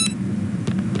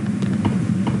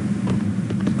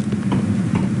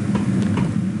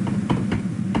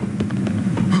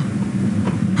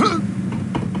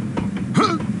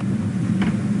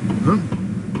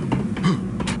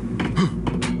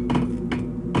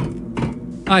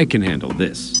 I can handle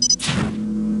this.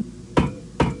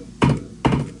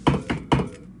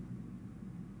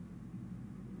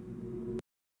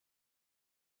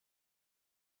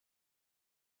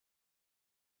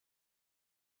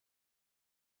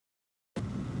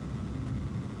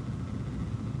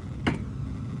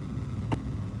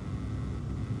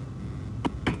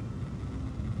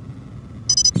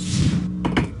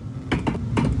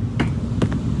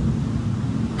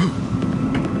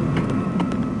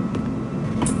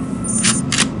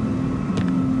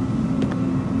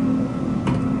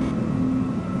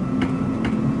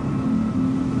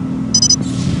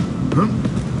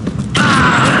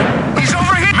 He's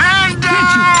over here! Man down!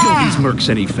 Can't you kill these mercs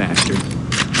any faster?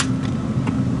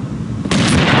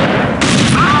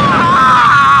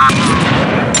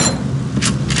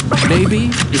 Maybe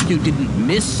if you didn't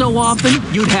miss so often,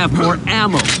 you'd have more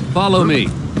ammo. Follow me.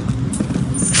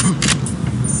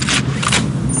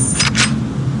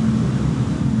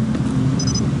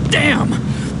 Damn!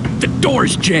 The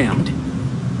door's jammed.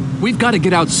 We've got to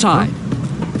get outside.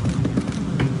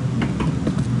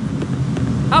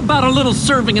 How about a little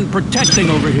serving and protecting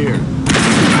over here?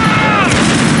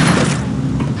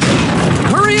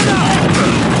 Hurry it up!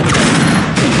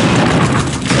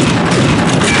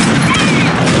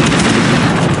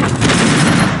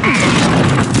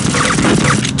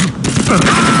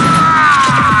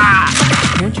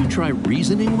 Can't you try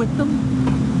reasoning with them?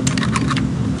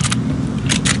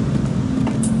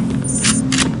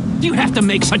 Do you have to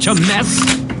make such a mess?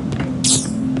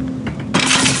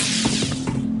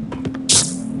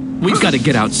 We've got to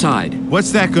get outside.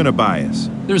 What's that gonna buy us?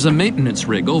 There's a maintenance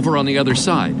rig over on the other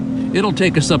side. It'll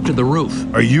take us up to the roof.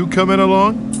 Are you coming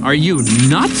along? Are you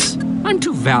nuts? I'm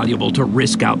too valuable to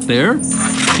risk out there.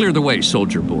 Clear the way,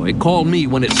 soldier boy. Call me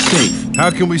when it's safe. How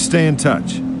can we stay in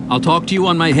touch? I'll talk to you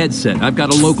on my headset. I've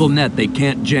got a local net they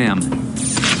can't jam.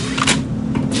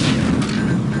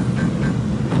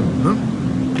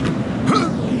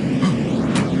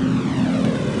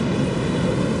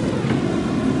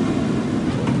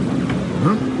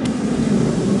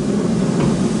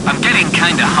 I'm getting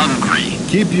kinda hungry.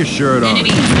 Keep your shirt on.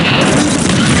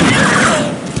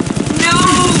 No!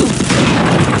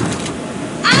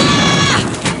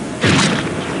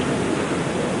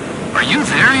 Are you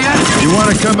there yet? You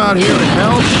wanna come out here and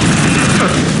help?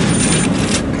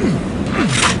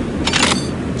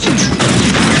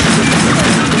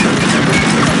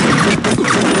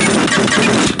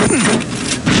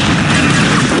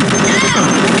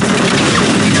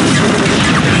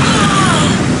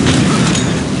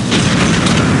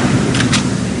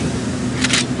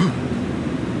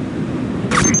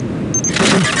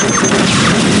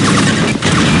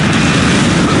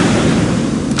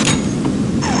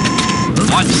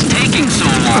 What's taking so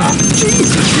long?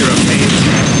 Jesus, you're a pain.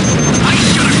 I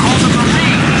should have called the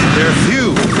Marines. They're few,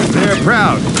 they're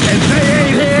proud, and they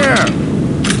ain't here!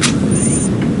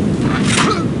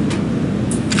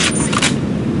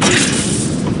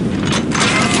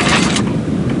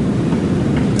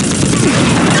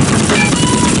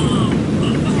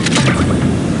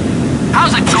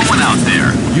 How's it going out there?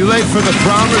 You late for the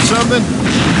prom or something?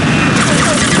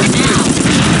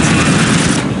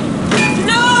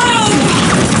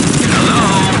 Hello?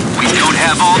 We don't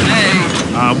have all day.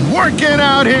 I'm working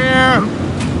out here!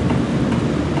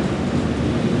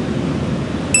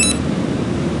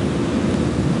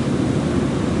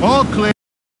 All clear.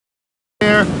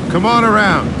 Come on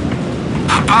around.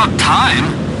 About time.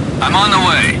 I'm on the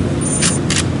way.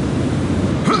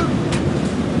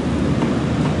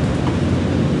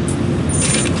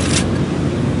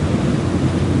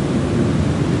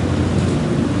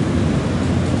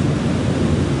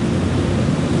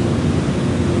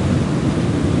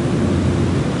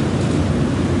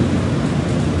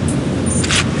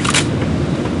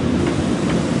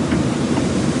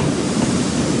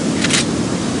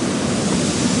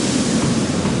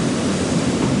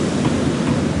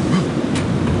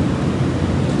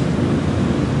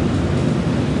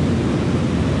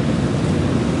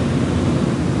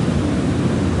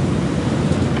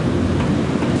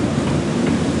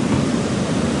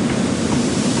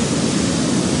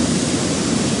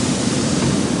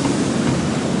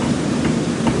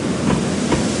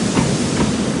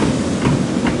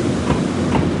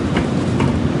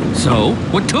 So?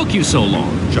 What took you so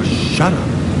long? Just shut up.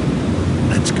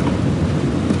 Let's go.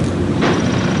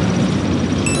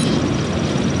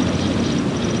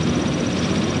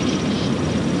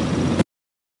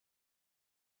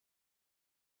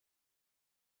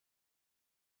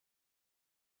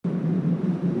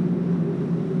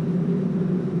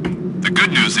 The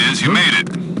good news is you made it.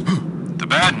 The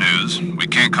bad news, we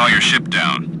can't call your ship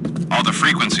down. All the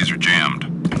frequencies are jammed.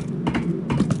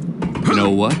 You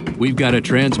know what? We've got a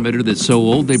transmitter that's so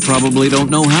old they probably don't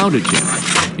know how to jam.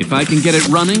 If I can get it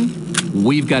running,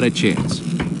 we've got a chance.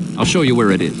 I'll show you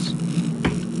where it is.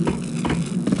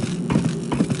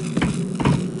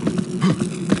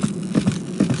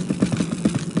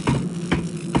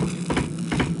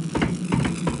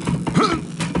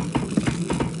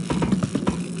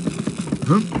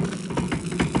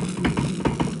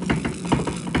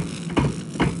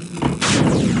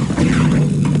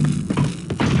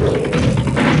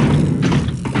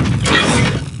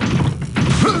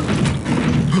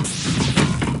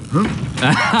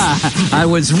 I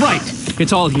was right.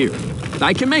 It's all here.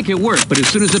 I can make it work, but as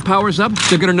soon as it powers up,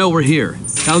 they're gonna know we're here.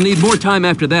 I'll need more time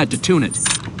after that to tune it.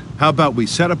 How about we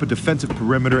set up a defensive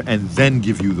perimeter and then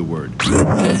give you the word?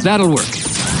 That'll work.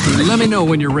 Let me know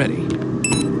when you're ready.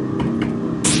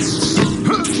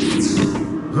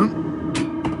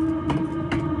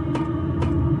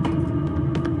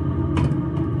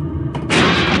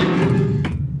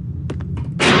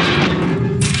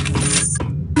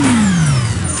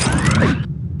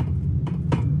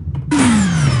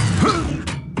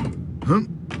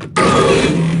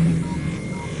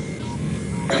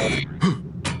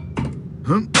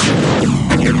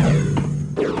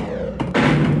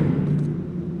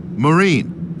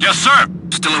 Marine. Yes, sir.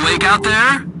 Still awake out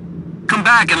there? Come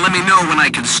back and let me know when I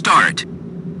can start.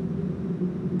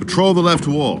 Patrol the left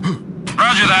wall.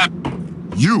 Roger that.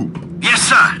 You. Yes,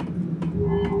 sir.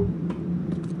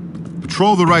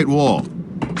 Patrol the right wall.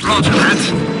 Roger that.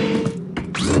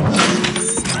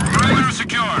 Perimeter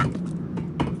secure.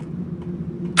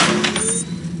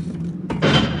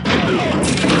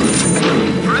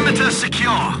 Perimeter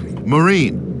secure.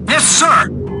 Marine. Yes, sir.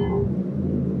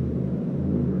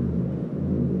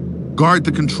 Guard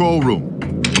the control room.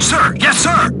 Sir, yes,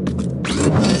 sir.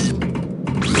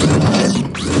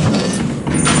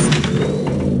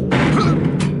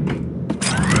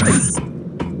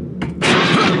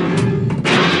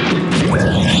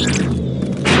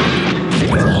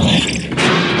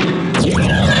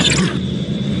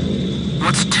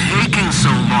 What's taking so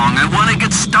long? I want to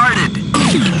get started.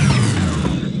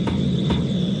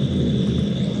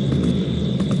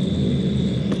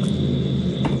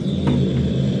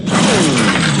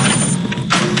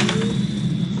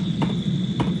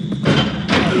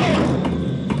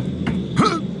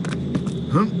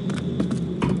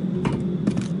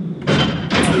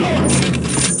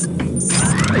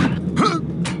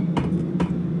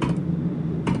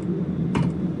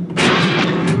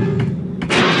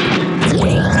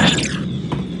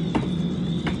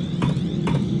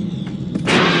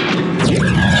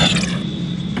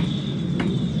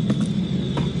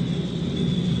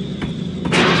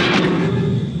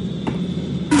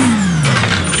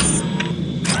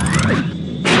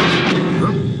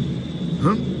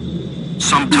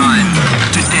 Sometime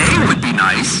today would be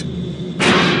nice.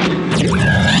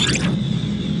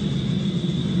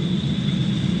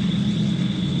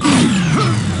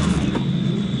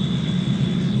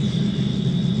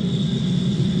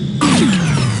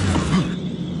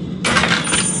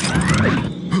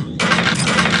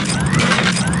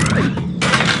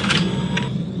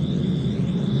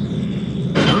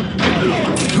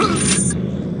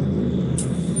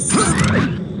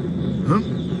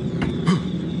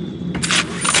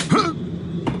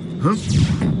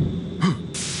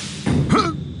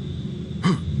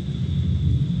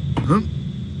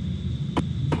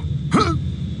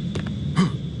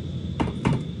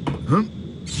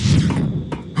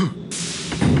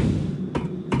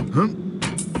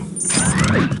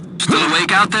 Still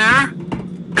awake out there?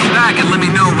 Come back and let me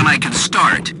know when I can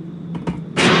start.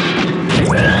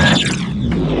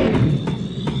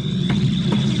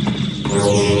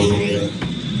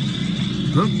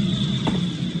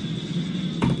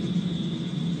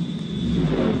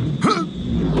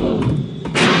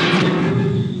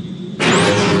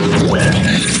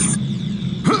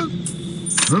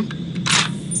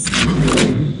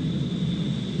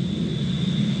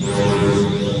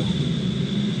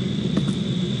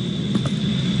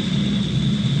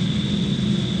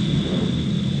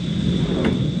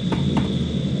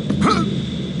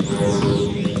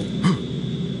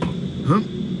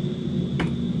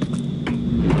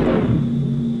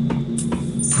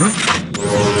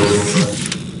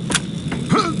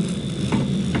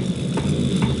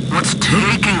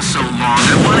 taking so long?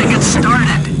 I want to get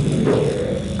started.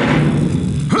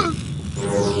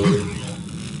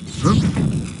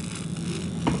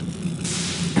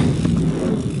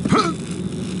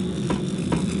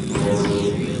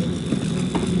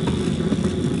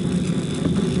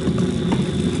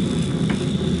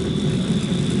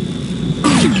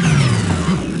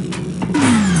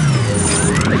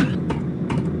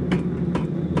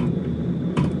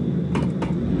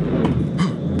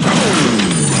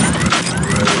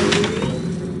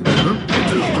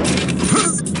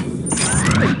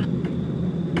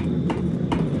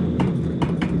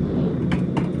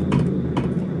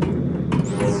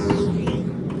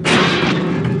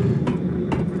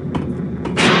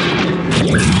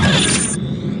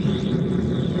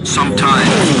 Sometime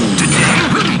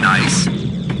today would be nice.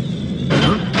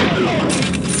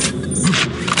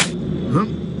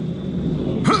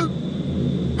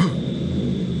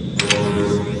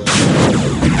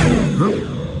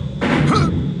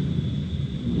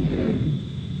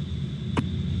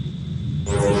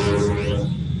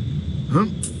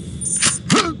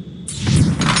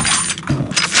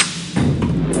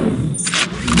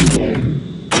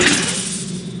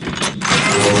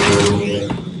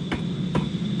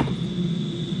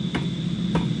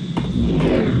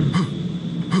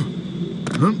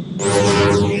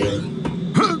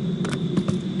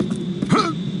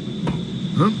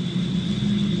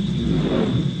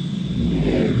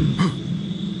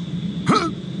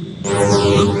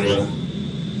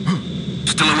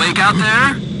 Still awake out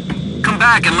there? Come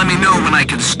back and let me know when I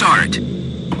can start.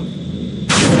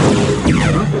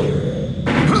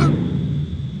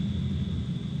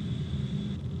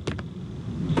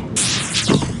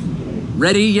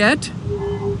 Ready yet?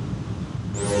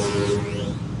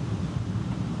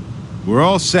 We're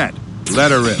all set.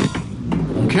 Let her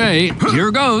in. Okay,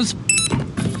 here goes.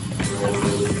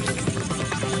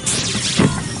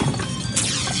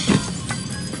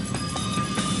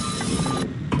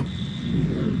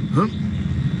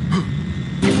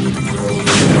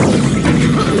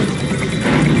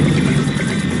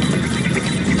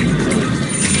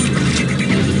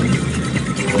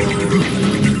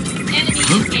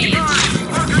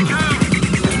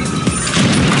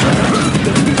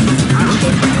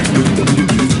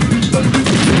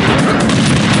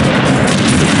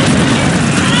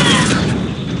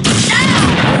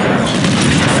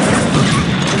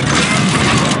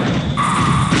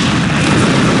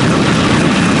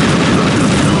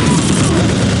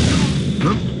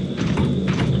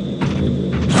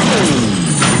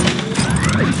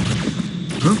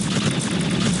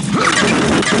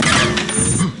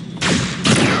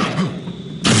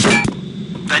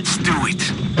 Let's do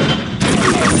it.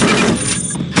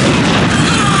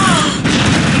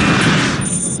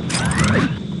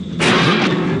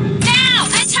 Now,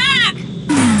 attack!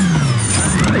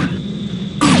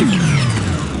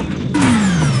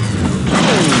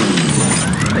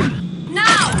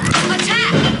 Now,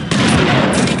 attack!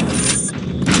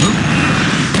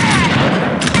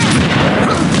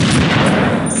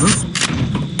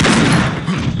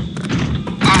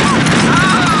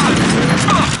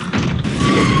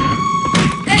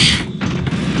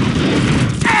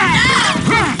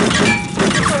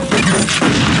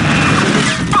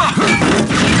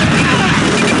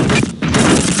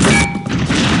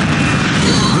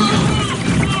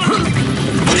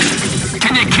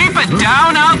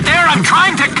 Down out there, I'm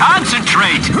trying to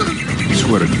concentrate. I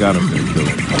swear to God, I'm gonna kill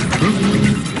him.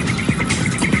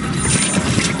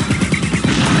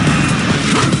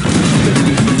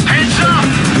 Heads up!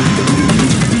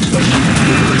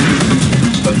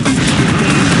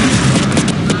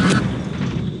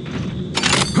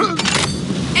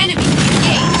 Enemy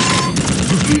engaged.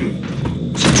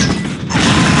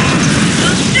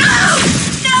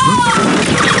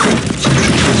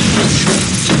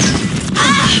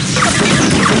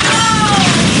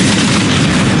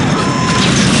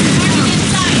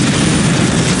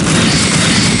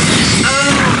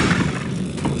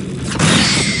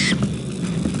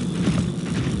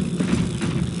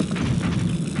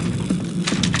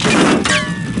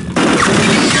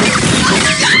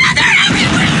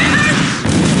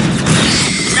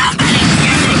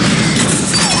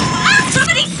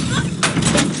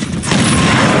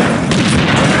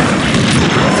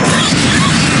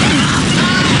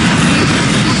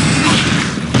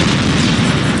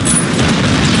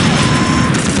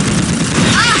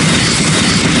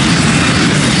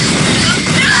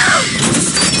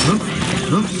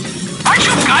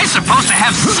 Supposed to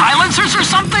have silencers or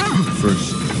something?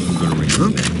 First, I'm gonna ring his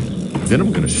name. Then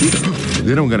I'm gonna shoot him.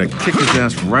 Then I'm gonna kick his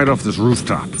ass right off this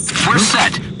rooftop. We're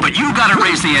set, but you gotta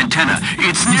raise the antenna.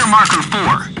 It's near marker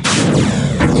 4.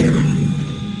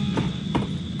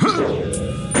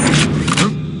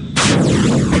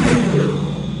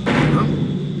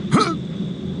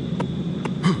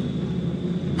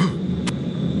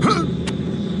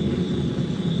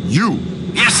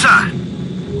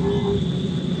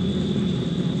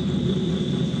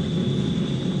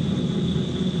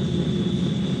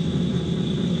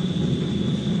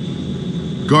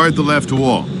 Guard the left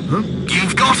wall. Huh?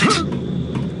 You've got it!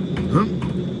 Huh?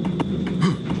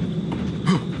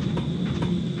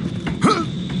 Huh?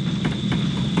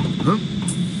 Huh?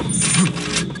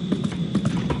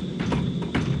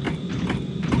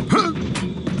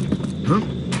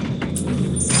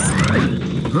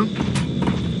 Huh?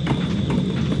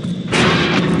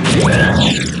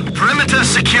 Perimeter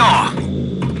secure!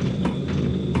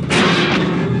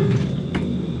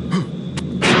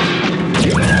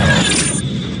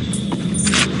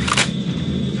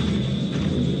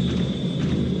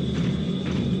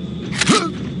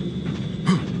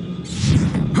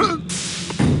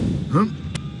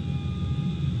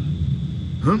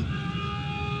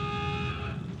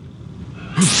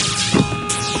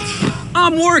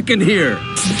 I'm working here!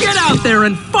 Get out there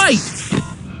and fight!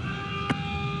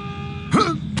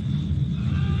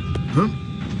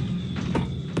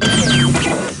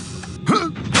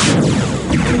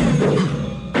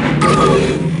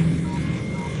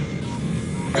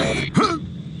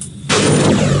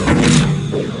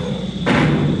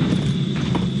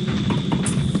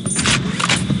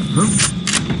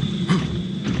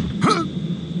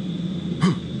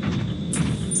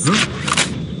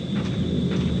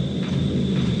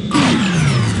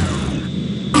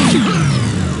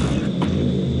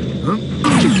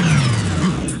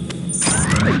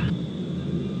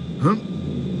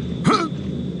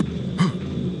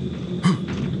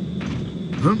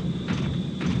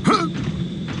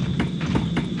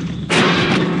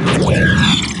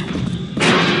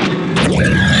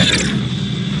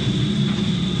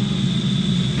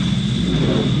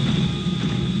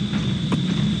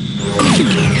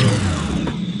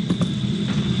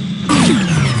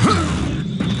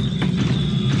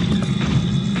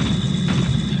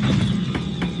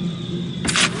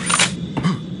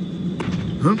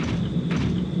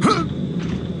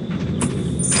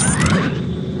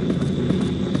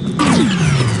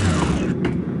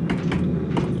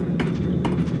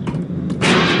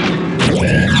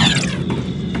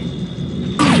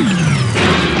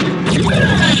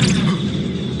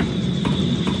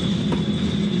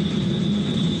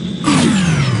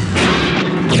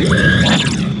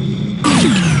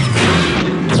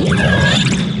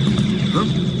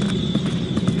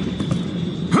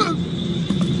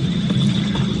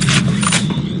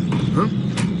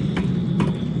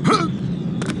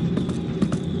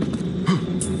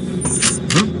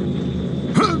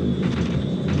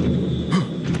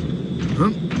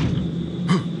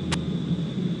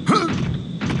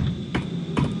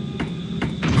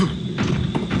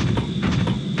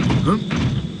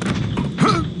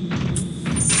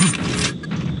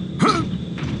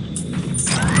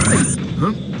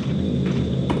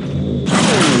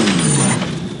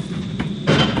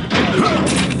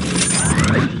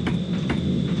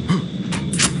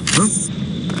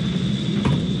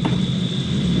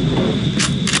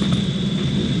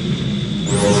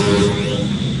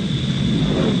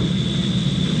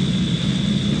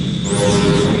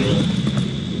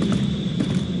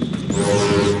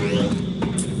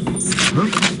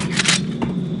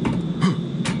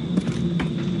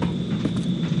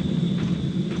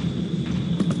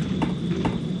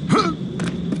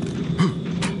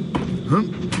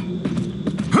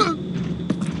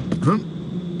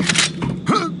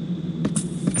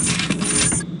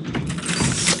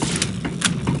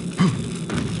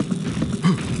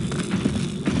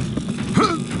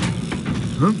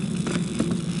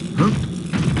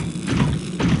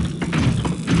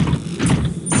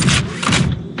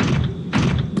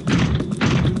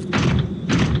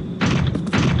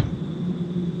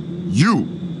 You!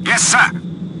 Yes, sir!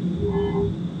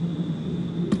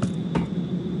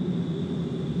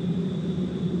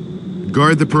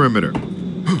 Guard the perimeter.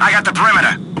 I got the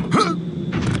perimeter.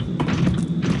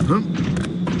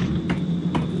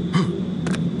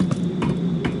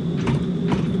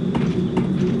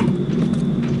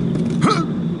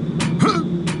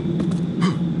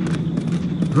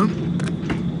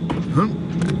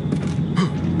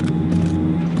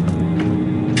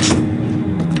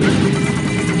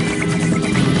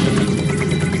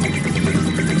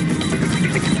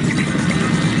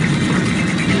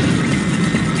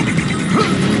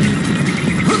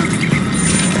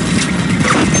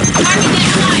 Marking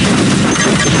next line.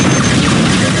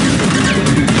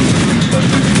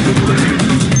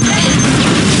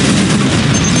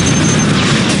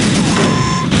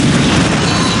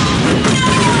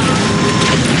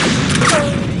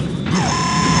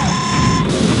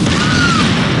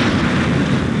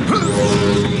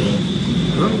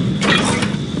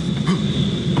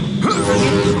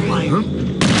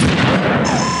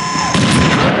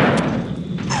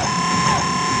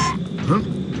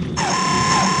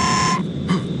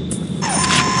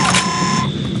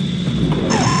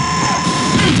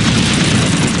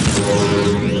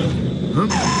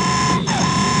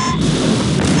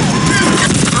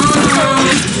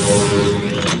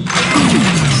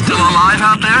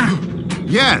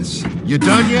 You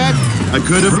done yet? I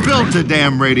could have built a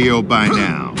damn radio by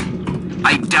now.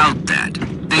 I doubt that.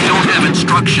 They don't have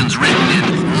instructions written in,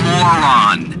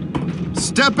 moron.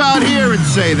 Step out here and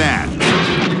say that.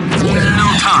 No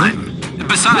time.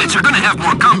 Besides, you're gonna have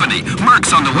more company.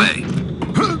 Merc's on the way.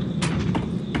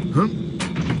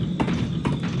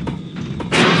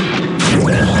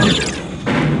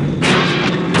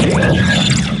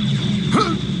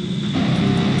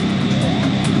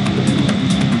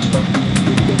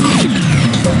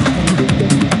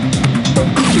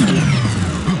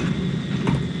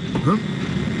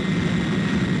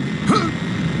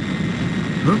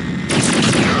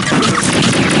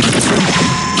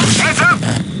 Heads up!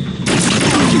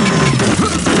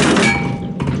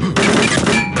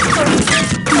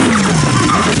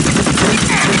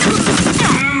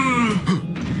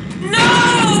 No!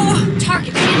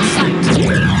 Target in sight.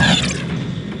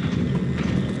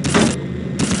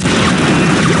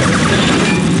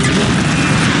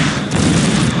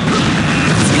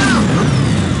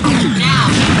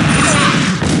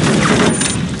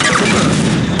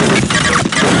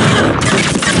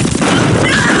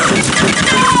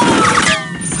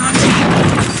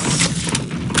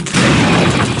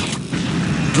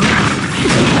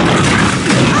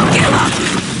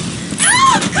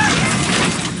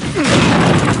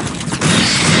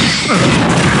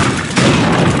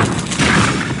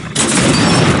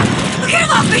 Get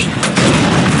him off me!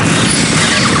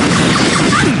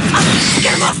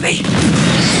 Get him off me!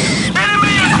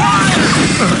 Enemy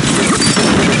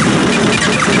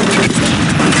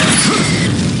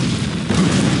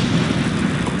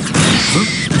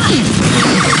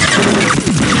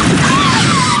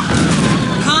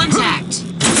Contact!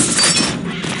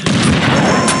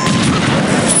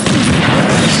 Contact!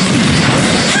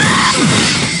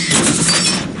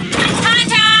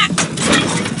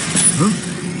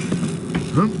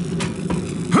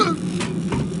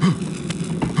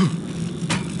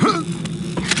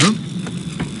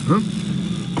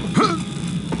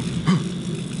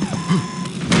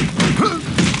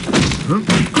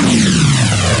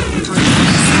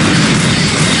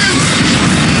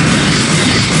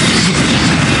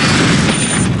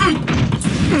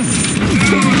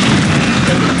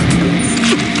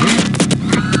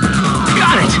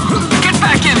 Got it! Get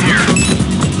back in here!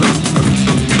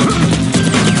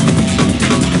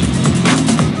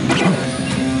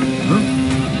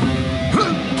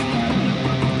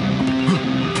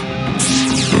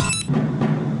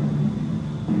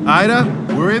 Ida,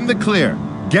 we're in the clear.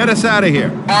 Get us out of here.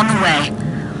 On the way.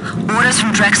 Orders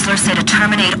from Drexler say to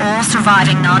terminate all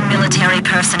surviving non-military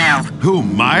personnel. Who,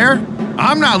 Meyer?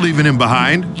 I'm not leaving him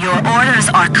behind. Your orders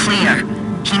are clear.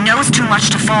 He knows too much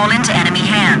to fall into enemy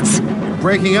hands. You're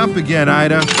breaking up again,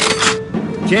 Ida.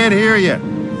 Can't hear you.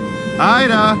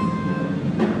 Ida!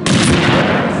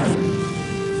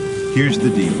 Here's the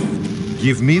deal.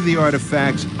 Give me the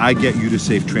artifacts, I get you to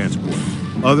safe transport.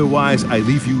 Otherwise, I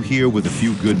leave you here with a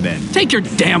few good men. Take your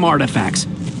damn artifacts.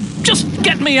 Just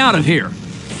get me out of here.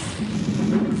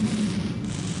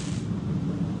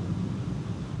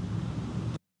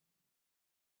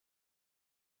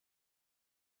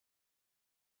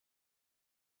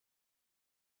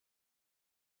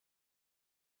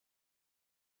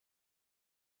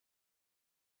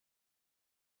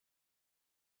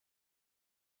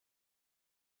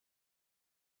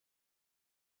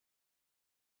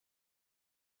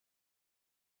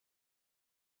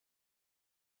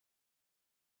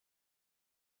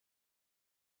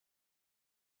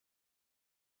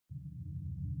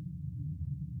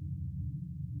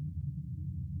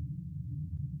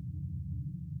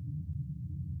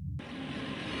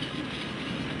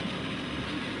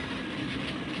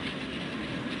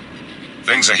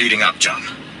 Things are heating up, John.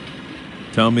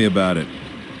 Tell me about it.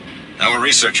 Our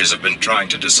researchers have been trying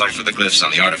to decipher the glyphs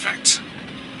on the artifacts.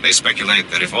 They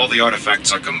speculate that if all the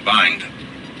artifacts are combined,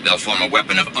 they'll form a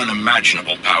weapon of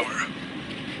unimaginable power.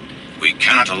 We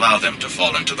cannot allow them to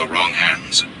fall into the wrong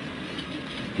hands.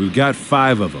 We've got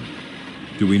 5 of them.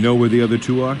 Do we know where the other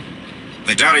 2 are?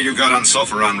 The data you got on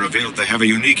Sulfuron revealed they have a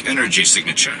unique energy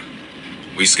signature.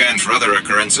 We scanned for other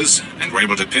occurrences and were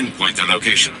able to pinpoint their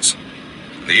locations.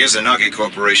 The Izanagi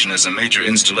Corporation has a major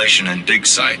installation and dig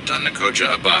site on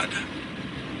Nakoja Abad.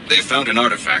 They found an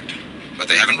artifact, but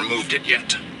they haven't removed it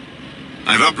yet.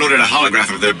 I've uploaded a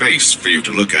holograph of their base for you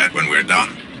to look at when we're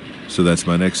done. So that's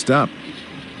my next stop.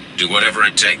 Do whatever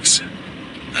it takes.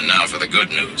 And now for the good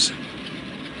news.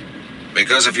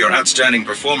 Because of your outstanding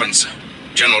performance,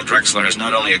 General Drexler has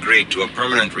not only agreed to a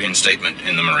permanent reinstatement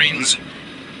in the Marines,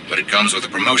 but it comes with a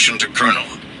promotion to Colonel.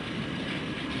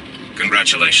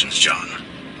 Congratulations, John.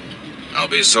 I'll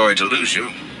be sorry to lose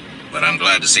you, but I'm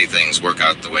glad to see things work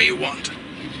out the way you want.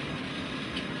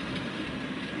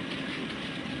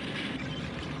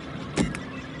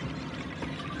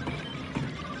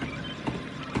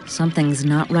 Something's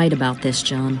not right about this,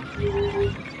 John.